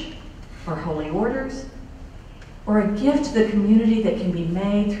marriage or holy orders, or a gift to the community that can be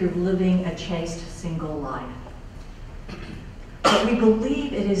made through living a chaste single life. But we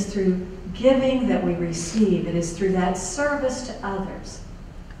believe it is through giving that we receive. It is through that service to others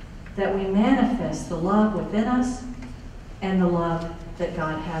that we manifest the love within us and the love that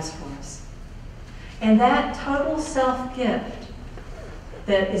God has for us. And that total self-gift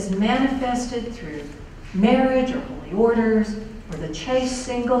that is manifested through marriage or holy orders or the chaste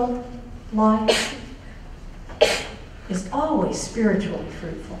single life is always spiritually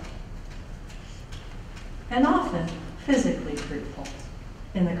fruitful and often physically fruitful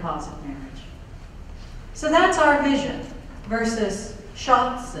in the cause of marriage. So that's our vision versus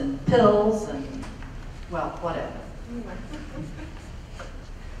shots and pills and, well, whatever.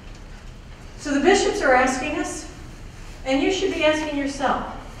 So the bishops are asking us, and you should be asking yourself,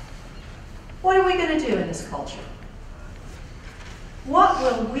 what are we going to do in this culture? What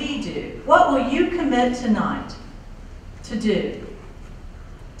will we do? What will you commit tonight to do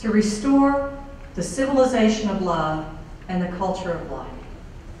to restore the civilization of love and the culture of life?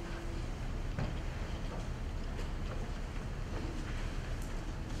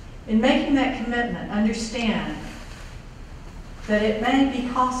 In making that commitment, understand that it may be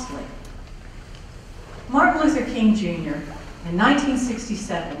costly. Martin Luther King Jr. in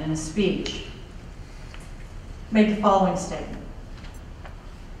 1967 in a speech made the following statement.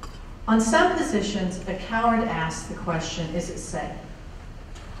 On some positions, a coward asks the question, is it safe?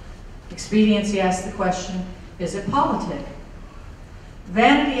 Expediency asks the question, is it politic?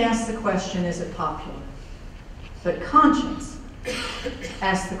 Vanity asks the question, is it popular? But conscience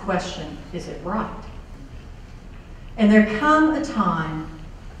asks the question, is it right? And there come a time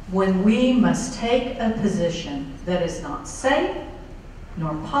when we must take a position that is not safe,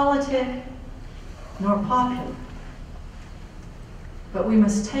 nor politic, nor popular. But we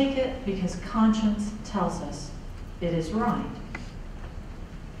must take it because conscience tells us it is right.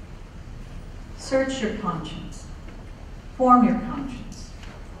 Search your conscience, form your conscience,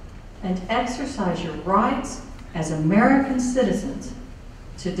 and exercise your rights as American citizens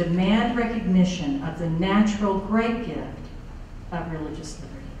to demand recognition of the natural great gift of religious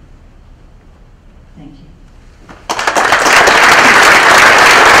liberty. Thank you.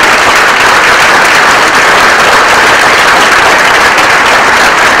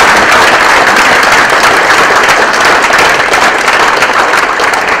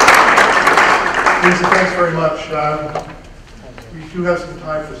 Teresa, thanks very much. We do have some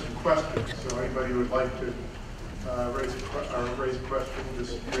time for some questions, so anybody who would like to raise a question,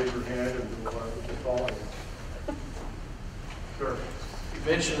 just raise your hand and we'll call on you. Sure. You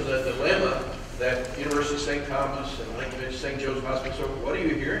mentioned the dilemma that University of St. Thomas and St. Joe's Hospital, so what are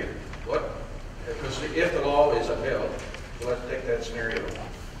you hearing? Because if the law is upheld, so let's take that scenario.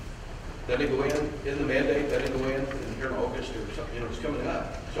 Then they go in the mandate, then they go in here in August or something, you know, it's coming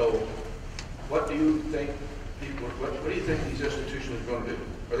up. So what do you think people, what do you think these institutions are going to do?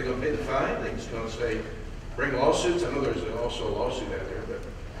 Are they going to pay the fine? Are they just going to say, bring lawsuits? I know there's also a lawsuit out there,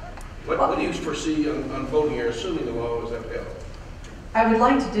 but what do you foresee unfolding here, assuming the law is upheld? I would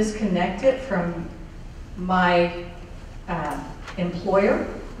like to disconnect it from my employer.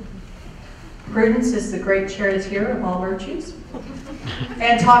 Prudence is the great charioteer of all virtues.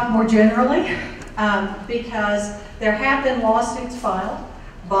 And talk more generally, because there have been lawsuits filed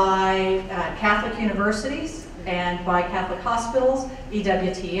by Catholic universities and by Catholic hospitals,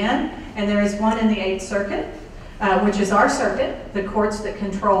 EWTN, and there is one in the 8th Circuit, which is our circuit, the courts that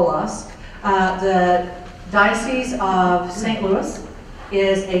control us. The Diocese of St. Louis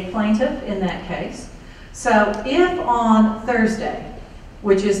is a plaintiff in that case. So if on Thursday,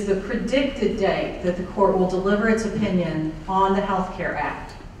 which is the predicted date that the court will deliver its opinion on the Health Care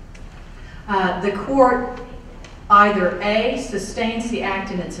Act, the court either A, sustains the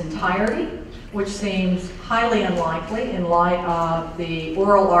act in its entirety, which seems highly unlikely in light of the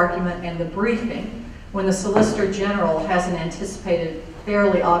oral argument and the briefing. When the Solicitor General hasn't anticipated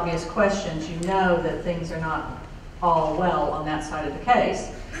fairly obvious questions, you know that things are not all well on that side of the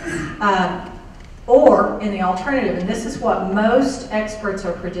case. Or in the alternative, and this is what most experts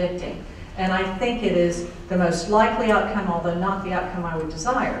are predicting, and I think it is the most likely outcome, although not the outcome I would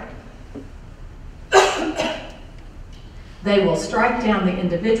desire. They will strike down the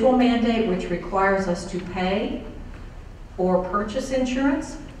individual mandate, which requires us to pay or purchase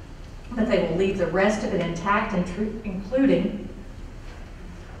insurance, but they will leave the rest of it intact, including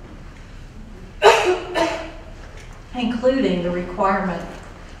the requirement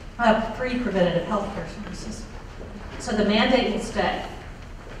of free preventative health care services. So the mandate will stay.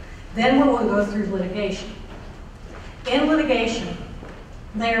 Then we will go through litigation. In litigation,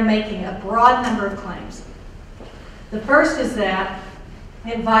 they are making a broad number of claims. The first is that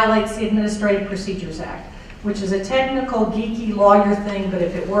it violates the Administrative Procedures Act, which is a technical, geeky lawyer thing, but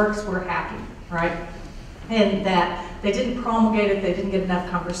if it works, we're happy, right? And that they didn't promulgate it, they didn't get enough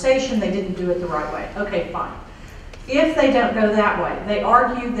conversation, they didn't do it the right way. Okay, fine. If they don't go that way, they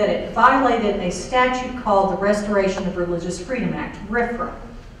argue that it violated a statute called the Restoration of Religious Freedom Act, RFRA.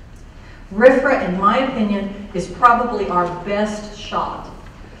 RFRA, in my opinion, is probably our best shot.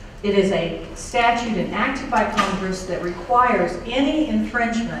 It is a statute enacted by Congress that requires any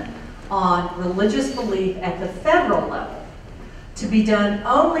infringement on religious belief at the federal level to be done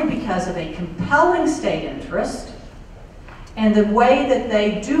only because of a compelling state interest, and the way that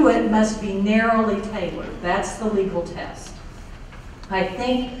they do it must be narrowly tailored. That's the legal test. I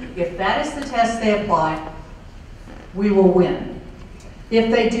think if that is the test they apply, we will win. If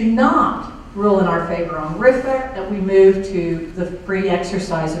they do not rule in our favor on RFRA, that we move to the free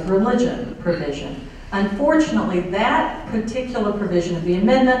exercise of religion provision. Unfortunately, that particular provision of the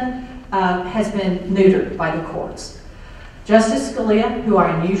amendment has been neutered by the courts. Justice Scalia, who I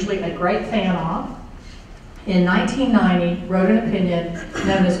am usually a great fan of, in 1990 wrote an opinion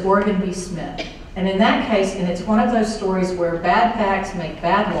known as Oregon v. Smith. And in that case, and it's one of those stories where bad facts make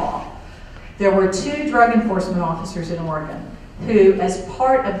bad law, there were 2 drug enforcement officers in Oregon who, as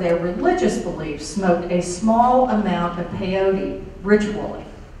part of their religious beliefs, smoked a small amount of peyote ritually.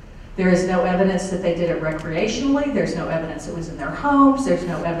 There is no evidence that they did it recreationally. There's no evidence it was in their homes. There's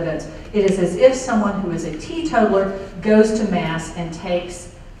no evidence. It is as if someone who is a teetotaler goes to Mass and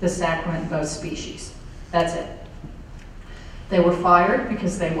takes the sacrament of both species. That's it. They were fired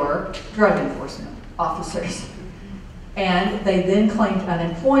because they were drug enforcement officers. And they then claimed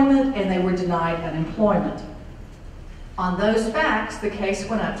unemployment, and they were denied unemployment. On those facts, the case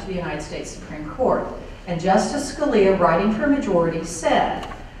went up to the United States Supreme Court. And Justice Scalia, writing for a majority, said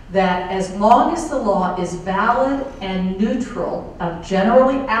that as long as the law is valid and neutral,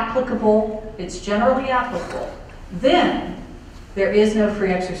 generally applicable, it's generally applicable, then there is no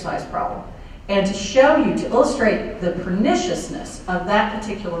free exercise problem. And to show you, to illustrate the perniciousness of that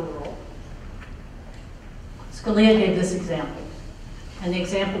particular rule, Scalia gave this example. And the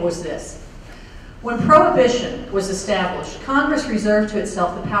example was this. When prohibition was established, Congress reserved to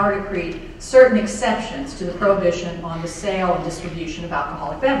itself the power to create certain exceptions to the prohibition on the sale and distribution of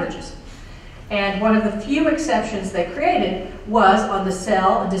alcoholic beverages. And one of the few exceptions they created was on the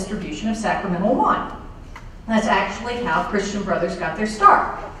sale and distribution of sacramental wine. That's actually how Christian Brothers got their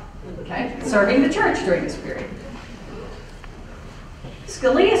start. Okay, serving the church during this period.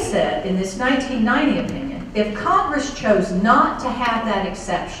 Scalia said in this 1990 opinion, if Congress chose not to have that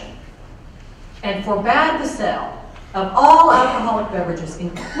exception and forbade the sale of all alcoholic beverages,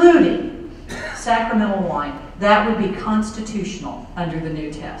 including sacramental wine, that would be constitutional under the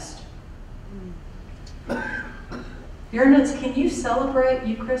new test. Uranus, can you celebrate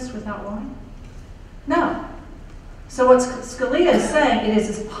Eucharist without wine? No. So what Scalia is saying, it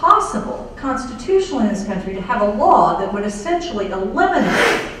is possible constitutionally in this country to have a law that would essentially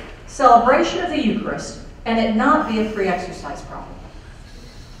eliminate celebration of the Eucharist and it not be a free exercise problem.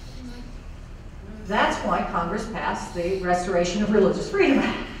 That's why Congress passed the Restoration of Religious Freedom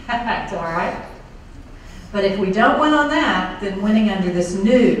Act, all right? But if we don't win on that, then winning under this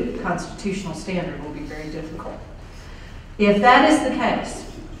new constitutional standard will be very difficult. If that is the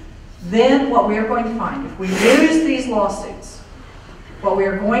case, then what we are going to find, if we lose these lawsuits, what we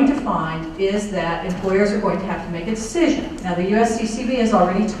are going to find is that employers are going to have to make a decision. Now, the USCCB has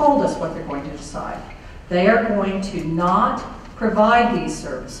already told us what they're going to decide. They are going to not provide these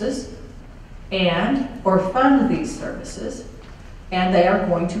services or fund these services, and they are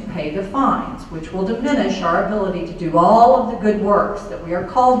going to pay the fines, which will diminish our ability to do all of the good works that we are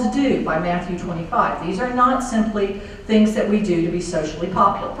called to do by Matthew 25. These are not simply things that we do to be socially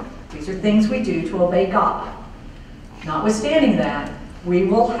popular. These are things we do to obey God. Notwithstanding that, we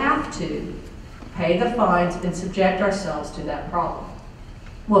will have to pay the fines and subject ourselves to that problem.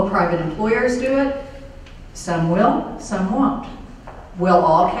 Will private employers do it? Some will, some won't. Will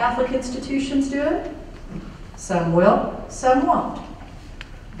all Catholic institutions do it? Some will, some won't.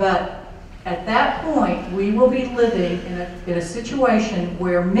 But at that point, we will be living in a situation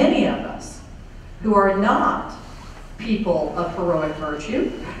where many of us who are not people of heroic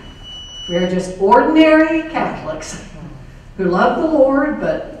virtue, we are just ordinary Catholics who love the Lord,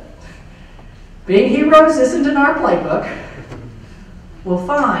 but being heroes isn't in our playbook, will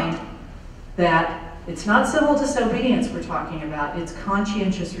find that it's not civil disobedience we're talking about, it's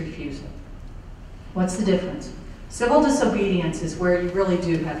conscientious refusal. What's the difference? Civil disobedience is where you really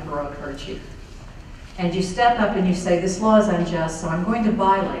do have heroic virtue. And you step up and you say, this law is unjust, so I'm going to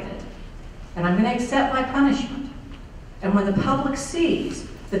violate it. And I'm going to accept my punishment. And when the public sees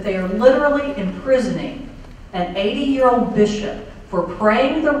that they are literally imprisoning an 80-year-old bishop for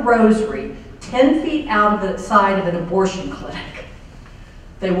praying the rosary 10 feet out of the side of an abortion clinic,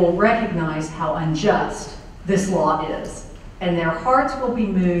 they will recognize how unjust this law is. And their hearts will be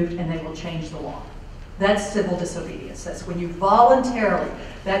moved and they will change the law. That's civil disobedience. That's when you voluntarily,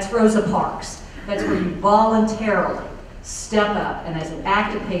 that's Rosa Parks, that's where you voluntarily step up and as an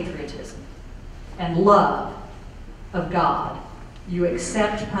act of patriotism and love of God, you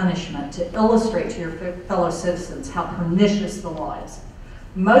accept punishment to illustrate to your fellow citizens how pernicious the law is.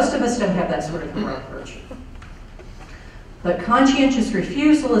 Most of us don't have that sort of heroic virtue. But conscientious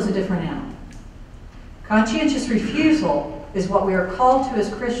refusal is a different animal. Conscientious refusal is what we are called to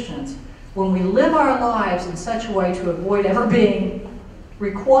as Christians when we live our lives in such a way to avoid ever being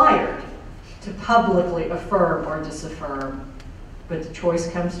required to publicly affirm or disaffirm, but the choice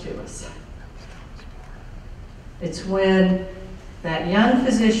comes to us. It's when that young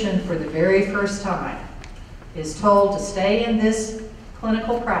physician for the very first time is told to stay in this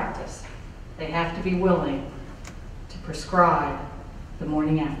clinical practice, they have to be willing to prescribe the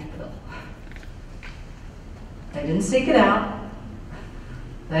morning after pill. They didn't seek it out.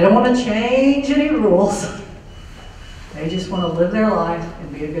 They don't want to change any rules. They just want to live their life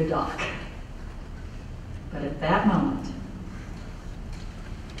and be a good doc. But at that moment,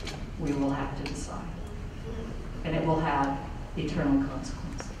 we will have to decide. And it will have eternal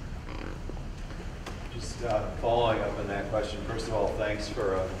consequences. Just following up on that question, first of all, thanks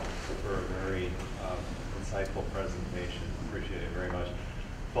for a very insightful presentation. Appreciate it very much.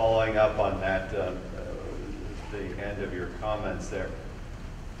 Following up on that, the end of your comments there,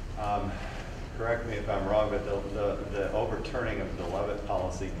 correct me if I'm wrong, but the overturning of the Levitt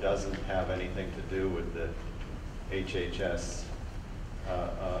policy doesn't have anything to do with the HHS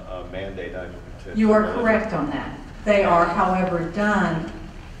mandate. You are correct on that. They are, however, done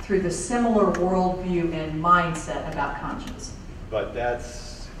through the similar worldview and mindset about conscience. But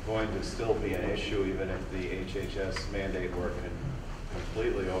that's going to still be an issue even if the HHS mandate were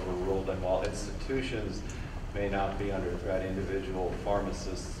completely overruled. And while institutions may not be under threat, individual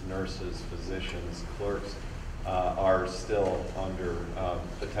pharmacists, nurses, physicians, clerks are still under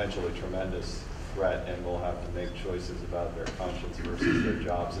potentially tremendous threat and will have to make choices about their conscience versus their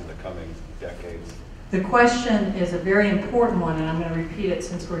jobs in the coming decades. The question is a very important one, and I'm going to repeat it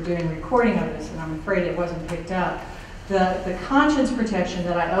since we're doing recording of this, and I'm afraid it wasn't picked up. The conscience protection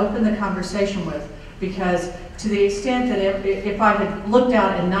that I opened the conversation with, because to the extent that if I had looked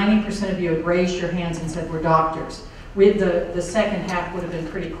out and 90% of you had raised your hands and said we're doctors, the second half would have been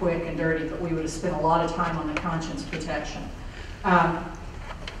pretty quick and dirty, but we would have spent a lot of time on the conscience protection.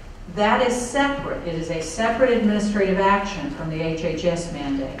 That is separate. It is a separate administrative action from the HHS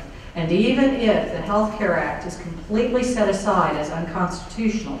mandate. And even if the Health Care Act is completely set aside as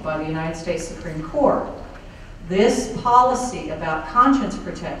unconstitutional by the United States Supreme Court, this policy about conscience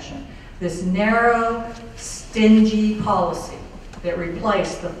protection, this narrow, stingy policy that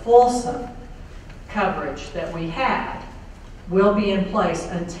replaced the fulsome coverage that we had, will be in place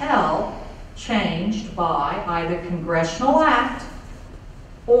until changed by either congressional act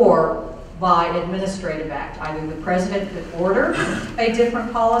or by administrative act. Either the president could order a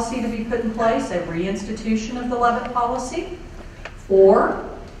different policy to be put in place, a reinstitution of the Levitt policy, or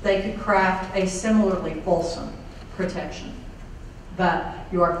they could craft a similarly fulsome protection. But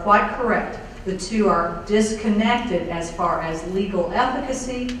you are quite correct. The two are disconnected as far as legal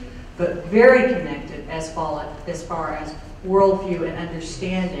efficacy, but very connected as far as worldview and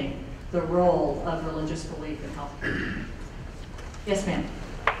understanding the role of religious belief in healthcare. Yes, ma'am.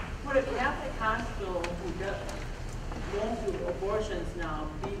 Would a Catholic hospital who won't do abortions now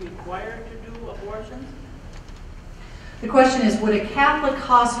be required to do abortions? The question is, would a Catholic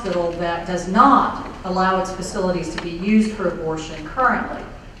hospital that does not allow its facilities to be used for abortion currently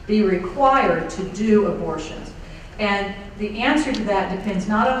be required to do abortions? And the answer to that depends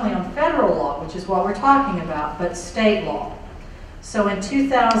not only on federal law, which is what we're talking about, but state law. So in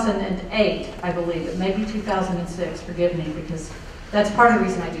 2008, I believe, it may be 2006, forgive me, because that's part of the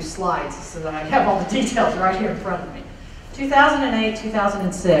reason I do slides, so that I have all the details right here in front of me. 2008,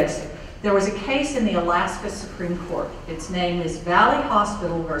 2006, there was a case in the Alaska Supreme Court. Its name is Valley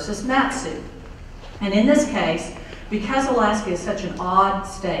Hospital versus Matsu. And in this case, because Alaska is such an odd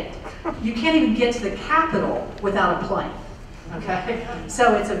state, you can't even get to the capital without a plane, okay?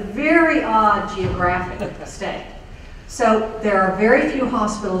 So it's a very odd geographic state. So there are very few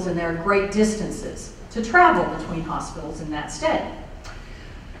hospitals and there are great distances to travel between hospitals in that state.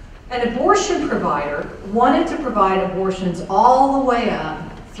 An abortion provider wanted to provide abortions all the way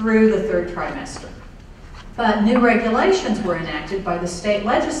up through the third trimester. But new regulations were enacted by the state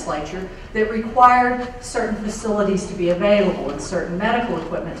legislature that required certain facilities to be available and certain medical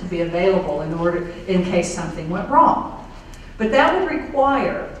equipment to be available in case something went wrong. But that would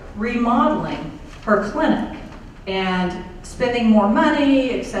require remodeling her clinic and spending more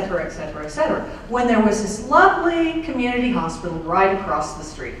money, et cetera, et cetera, et cetera, when there was this lovely community hospital right across the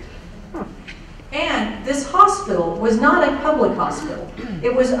street. And this hospital was not a public hospital.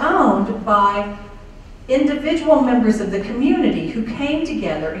 It was owned by individual members of the community who came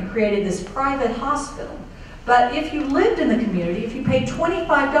together and created this private hospital. But if you lived in the community, if you paid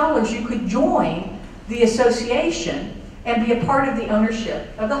 $25, you could join the association and be a part of the ownership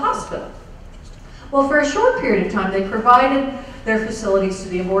of the hospital. Well, for a short period of time, they provided their facilities to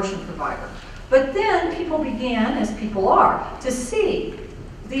the abortion provider. But then people began, as people are, to see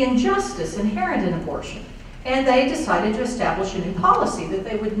the injustice inherent in abortion. And they decided to establish a new policy that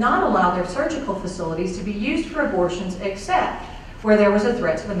they would not allow their surgical facilities to be used for abortions except where there was a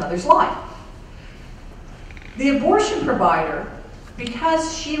threat to the mother's life. The abortion provider,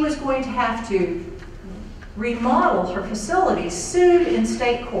 because she was going to have to remodel her facilities, sued in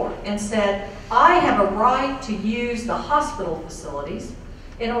state court and said, I have a right to use the hospital facilities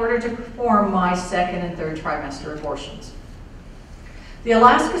in order to perform my second and third trimester abortions. The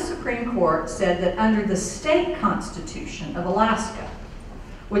Alaska Supreme Court said that under the state constitution of Alaska,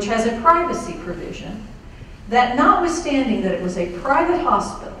 which has a privacy provision, that notwithstanding that it was a private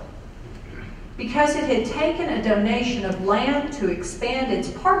hospital, because it had taken a donation of land to expand its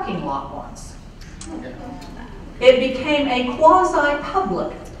parking lot once, it became a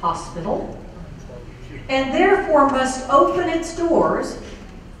quasi-public hospital and therefore must open its doors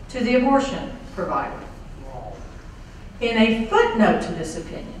to the abortion provider. In a footnote to this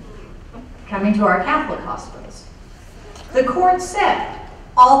opinion, coming to our Catholic hospitals, the court said,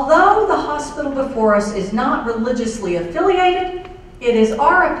 although the hospital before us is not religiously affiliated, it is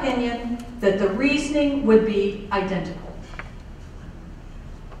our opinion that the reasoning would be identical.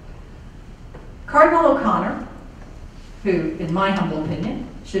 Cardinal O'Connor, who, in my humble opinion,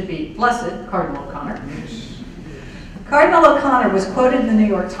 should be blessed Cardinal O'Connor, Cardinal O'Connor was quoted in the New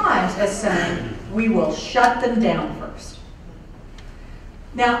York Times as saying, we will shut them down first.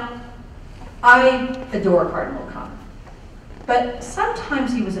 Now, I adore Cardinal O'Connor, but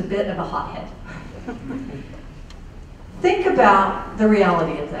sometimes he was a bit of a hothead. Think about the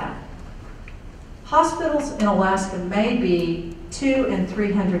reality of that. Hospitals in Alaska may be 200 and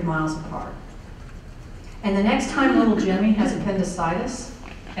 300 miles apart. And the next time little Jimmy has appendicitis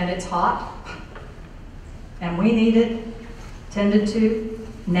and it's hot and we need it tended to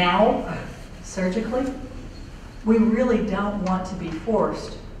now, surgically, we really don't want to be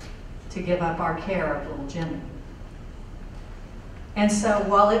forced to give up our care of little Jimmy. And so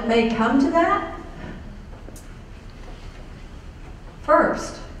while it may come to that,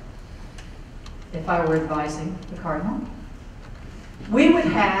 first, if I were advising the Cardinal, we would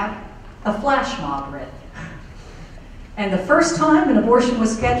have a flash mob ready. And the first time an abortion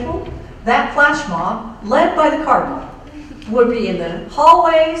was scheduled, that flash mob, led by the Cardinal, would be in the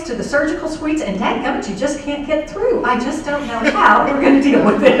hallways to the surgical suites, and dadgummit, you just can't get through. I just don't know how we're going to deal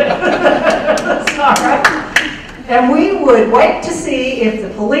with it. That's all right. And we would wait to see if the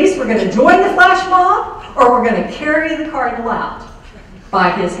police were going to join the flash mob or were going to carry the Cardinal out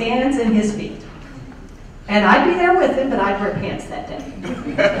by his hands and his feet. And I'd be there with him, but I'd wear pants that day.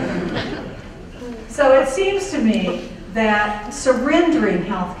 So it seems to me that surrendering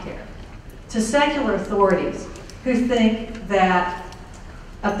health care to secular authorities who think that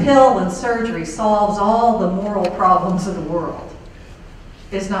a pill and surgery solves all the moral problems of the world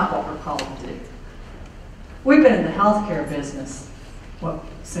is not what we're called to do. We've been in the healthcare business, well,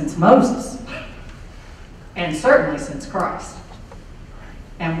 since Moses, and certainly since Christ.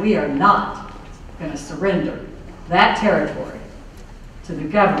 And we are not going to surrender that territory to the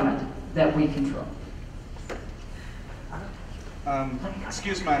government that we control.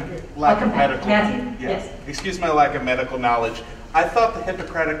 Excuse my lack of medical knowledge. Yes. Excuse my lack of medical knowledge. I thought the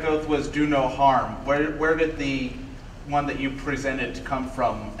Hippocratic Oath was do no harm. Where did the one that you presented come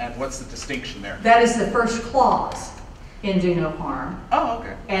from, and what's the distinction there? That is the first clause in do no harm. Oh,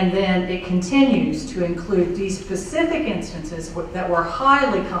 okay. And then it continues to include these specific instances that were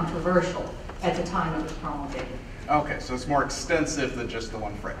highly controversial at the time it was promulgated. Okay, so it's more extensive than just the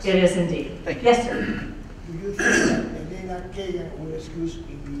one phrase. It is indeed. Thank you. Yes, sir. Do you think that Elena Kagan will excuse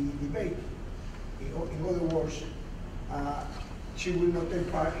in the debate? In other words, she will not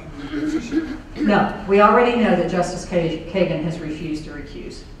take part in the decision? No, we already know that Justice Kagan has refused to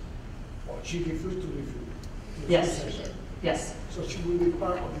recuse. Or she refused to refuse? Yes. Yes. So she will be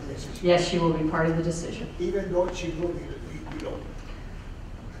part of the decision? Yes, she will be part of the decision. Even though she will be below?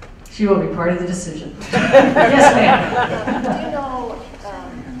 She will be part of the decision. Yes, ma'am. Do you know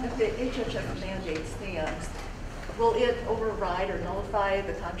if the HHS mandate stands, will it override or nullify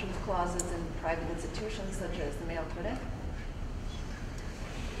the conscience clauses in private institutions such as the Mayo Clinic?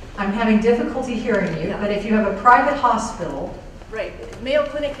 I'm having difficulty hearing you, but if you have a private hospital. Right. Mayo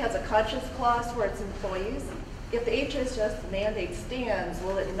Clinic has a conscience clause for its employees. If the HHS mandate stands,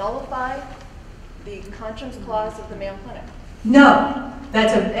 will it nullify the conscience clause of the Mayo Clinic? No,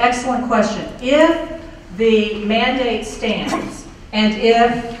 that's an excellent question. If the mandate stands, and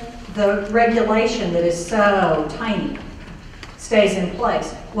if the regulation that is so tiny stays in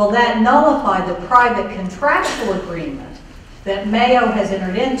place, will that nullify the private contractual agreement that Mayo has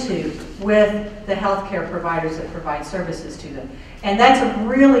entered into with the healthcare providers that provide services to them? And that's a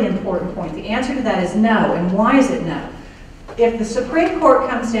really important point. The answer to that is no. And why is it no? If the Supreme Court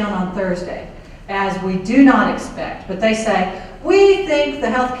comes down on Thursday, as we do not expect, but they say, we think the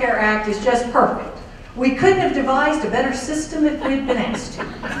Health Care Act is just perfect. We couldn't have devised a better system if we'd been asked to,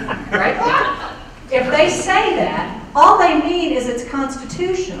 right? If they say that, all they mean is it's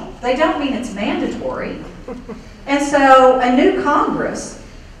constitutional. They don't mean it's mandatory. And so a new Congress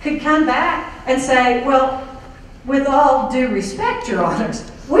could come back and say, well, with all due respect, Your Honors,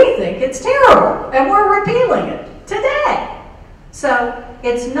 we think it's terrible, and we're repealing it today. So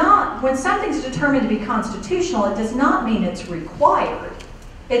it's not, when something's determined to be constitutional, it does not mean it's required.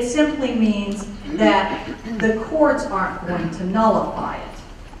 It simply means that the courts aren't going to nullify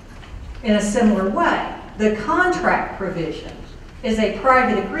it. In a similar way, the contract provision is a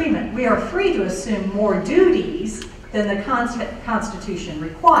private agreement. We are free to assume more duties than the Constitution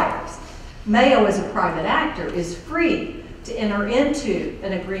requires. Mayo, as a private actor, is free to enter into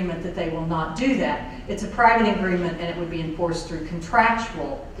an agreement that they will not do that. It's a private agreement, and it would be enforced through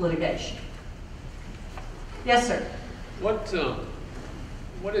contractual litigation. Yes, sir.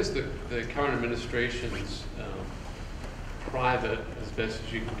 What is the current administration's private, as best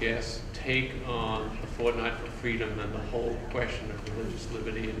as you can guess, take on the Fortnight for Freedom and the whole question of religious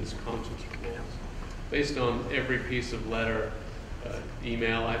liberty and its conscience laws? Based on every piece of letter,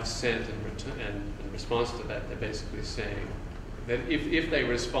 email I've sent in response to that, they're basically saying that if they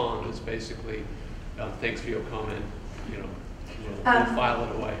respond, it's basically thanks for your comment, we'll file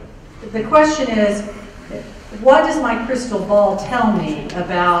it away. The question is, what does my crystal ball tell me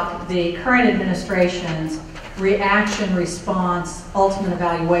about the current administration's reaction, response, ultimate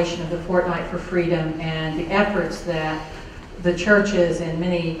evaluation of the Fortnight for Freedom and the efforts that the churches and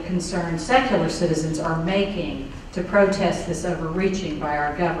many concerned secular citizens are making to protest this overreaching by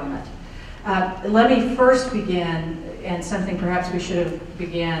our government? Let me first begin, and something perhaps we should have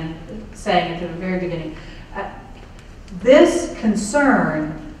began saying at the very beginning, this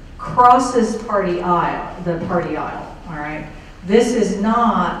concern crosses the party aisle, all right? This is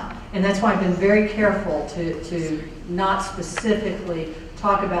not, and that's why I've been very careful to not specifically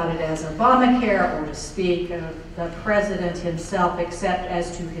talk about it as Obamacare or to speak of the president himself except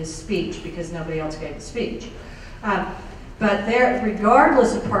as to his speech, because nobody else gave a speech. But there,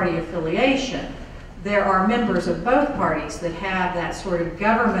 regardless of party affiliation, there are members of both parties that have that sort of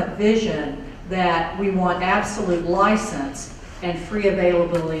government vision that we want absolute license and free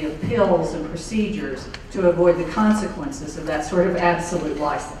availability of pills and procedures to avoid the consequences of that sort of absolute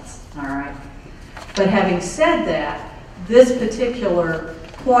license, all right? But having said that, this particular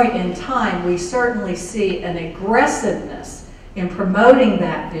point in time, we certainly see an aggressiveness in promoting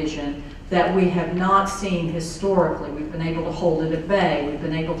that vision that we have not seen historically. We've been able to hold it at bay. We've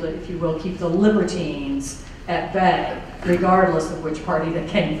been able to, if you will, keep the libertines at bay, regardless of which party they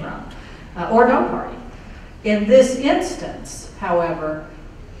came from, or no party. In this instance, however,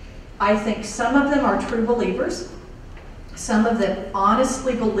 I think some of them are true believers. Some of them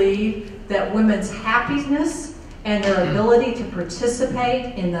honestly believe that women's happiness and their ability to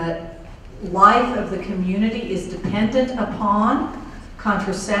participate in the life of the community is dependent upon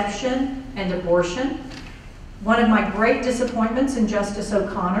contraception and abortion. One of my great disappointments in Justice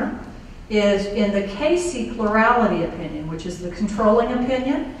O'Connor is in the Casey plurality opinion, which is the controlling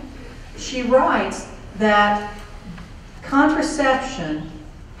opinion. She writes that contraception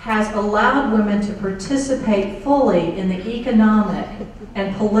has allowed women to participate fully in the economic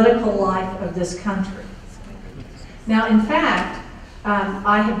and political life of this country. Now, in fact,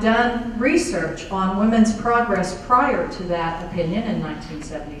 I have done research on women's progress prior to that opinion in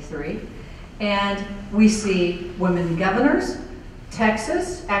 1973, and we see women governors.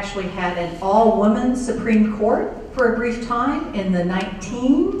 Texas actually had an all-woman Supreme Court for a brief time in the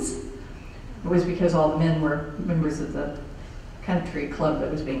 19s. It was because all the men were members of the country club that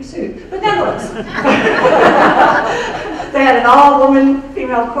was being sued, but nonetheless. They had an all-woman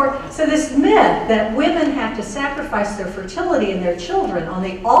female court. So this myth that women have to sacrifice their fertility and their children on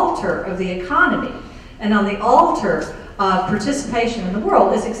the altar of the economy and on the altar of participation in the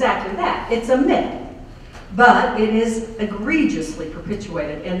world is exactly that. It's a myth. But it is egregiously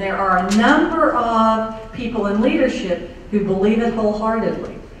perpetuated, and there are a number of people in leadership who believe it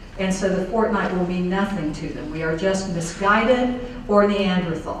wholeheartedly. And so the fortnight will mean nothing to them. We are just misguided or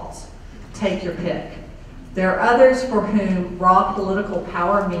Neanderthals. Take your pick. There are others for whom raw political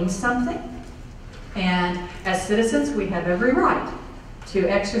power means something. And as citizens, we have every right to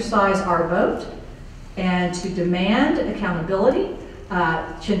exercise our vote and to demand accountability.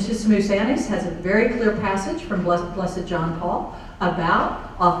 Centesimus Annus has a very clear passage from Blessed John Paul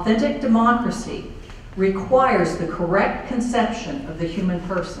about authentic democracy requires the correct conception of the human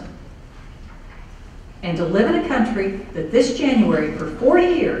person. And to live in a country that this January for 40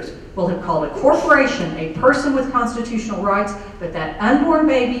 years will have called a corporation a person with constitutional rights, but that unborn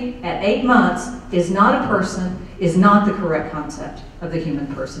baby at 8 months is not a person, is not the correct concept of the human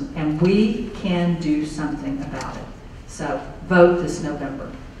person. And we can do something about it. So vote this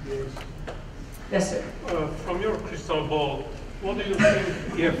November. Yes. Yes, sir. From your crystal ball, what do you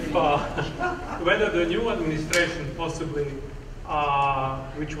think if whether the new administration possibly,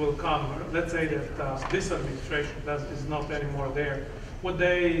 which will come, let's say that this administration is not anymore there, would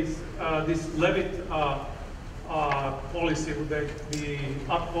they, this levied policy, would they be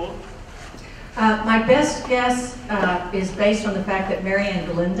upheld? My best guess is based on the fact that Marianne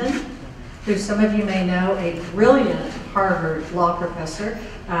Glendon, who some of you may know, a brilliant Harvard law professor.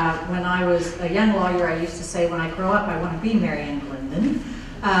 When I was a young lawyer, I used to say, when I grow up, I want to be Marianne Glendon.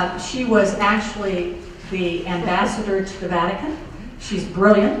 She was actually the ambassador to the Vatican. She's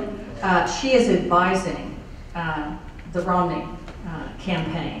brilliant. She is advising the Romney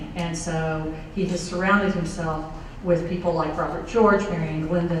campaign. And so he has surrounded himself with people like Robert George, Marianne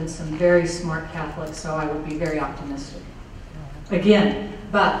Glendon, some very smart Catholics, so I would be very optimistic. Again,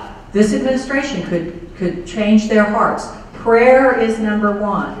 but this administration could change their hearts. Prayer is number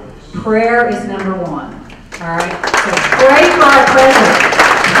one. Prayer is number one. All right? So pray for our president.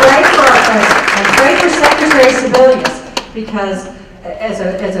 Pray for our president. And pray for Secretary Sebelius, because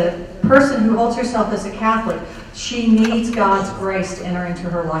as a person who holds herself as a Catholic, she needs God's grace to enter into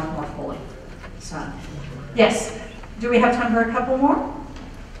her life more fully. So, yes. Do we have time for a couple more?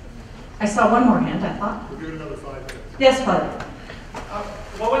 I saw one more hand, I thought. We'll give it another 5 minutes. Yes, Father.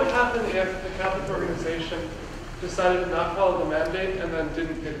 What would happen if the Catholic organization decided to not follow the mandate and then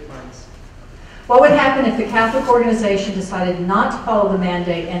didn't pay the fines? What would happen if the Catholic organization decided not to follow the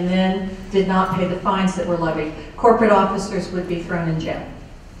mandate and then did not pay the fines that were levied? Corporate officers would be thrown in jail.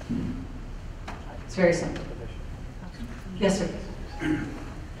 It's very simple. Yes, sir.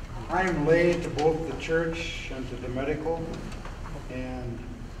 I'm lay to both the church and to the medical, and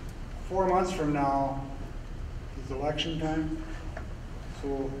 4 months from now is election time.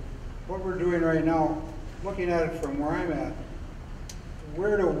 So what we're doing right now, looking at it from where I'm at,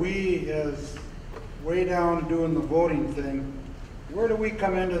 where do we, as way down doing the voting thing, where do we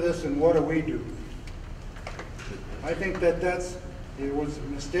come into this and what do we do? I think that it was a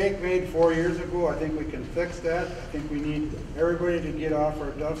mistake made 4 years ago. I think we can fix that. I think we need everybody to get off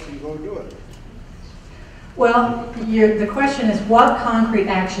our duffs and go do it. Well, the question is, what concrete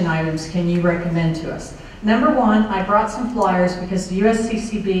action items can you recommend to us? Number one, I brought some flyers because the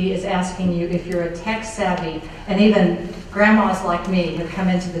USCCB is asking you if you're a tech savvy, and even grandmas like me have come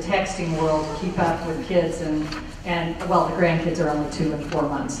into the texting world to keep up with kids, and well, the grandkids are only 2 and 4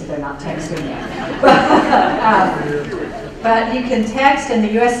 months, so they're not texting yet. But you can text, and the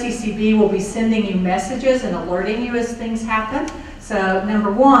USCCB will be sending you messages and alerting you as things happen. So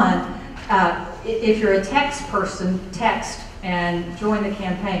number one, if you're a text person, text and join the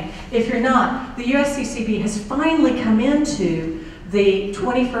campaign. If you're not, the USCCB has finally come into the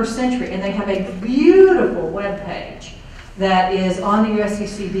 21st century, and they have a beautiful web page that is on the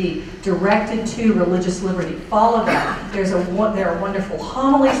USCCB directed to religious liberty. Follow that. There are wonderful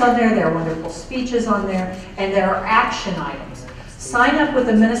homilies on there, there are wonderful speeches on there, and there are action items. Sign up with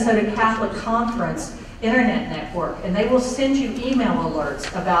the Minnesota Catholic Conference Internet Network, and they will send you email alerts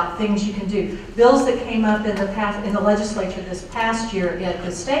about things you can do. Bills that came up in the legislature this past year at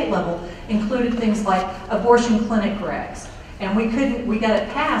the state level included things like abortion clinic regs. And we got it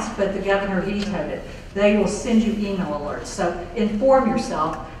passed, but the governor vetoed it. They will send you email alerts. So inform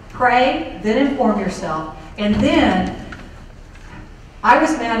yourself, pray, then inform yourself, and then I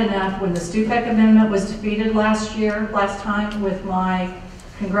was mad enough when the Stupak Amendment was defeated last time with my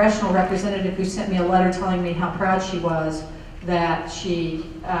congressional representative who sent me a letter telling me how proud she was that she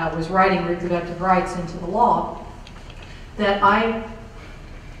was writing reproductive rights into the law, that I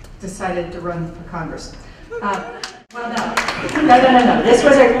decided to run for Congress. Well, no. This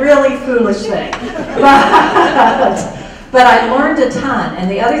was a really foolish thing. But I learned a ton. And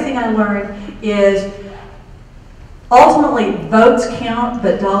the other thing I learned is ultimately votes count,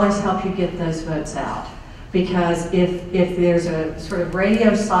 but dollars help you get those votes out. Because if there's a sort of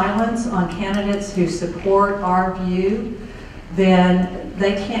radio silence on candidates who support our view, then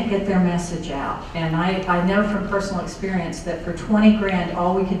they can't get their message out. And I know from personal experience that for 20 grand,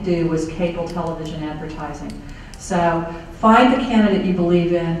 all we could do was cable television advertising. So find the candidate you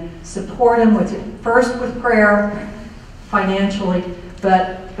believe in, support them first with prayer, financially,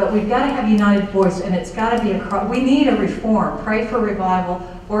 but we've got to have a united voice, and it's got to be we need a reform. Pray for revival,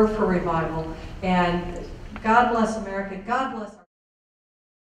 work for revival, and God bless America. God bless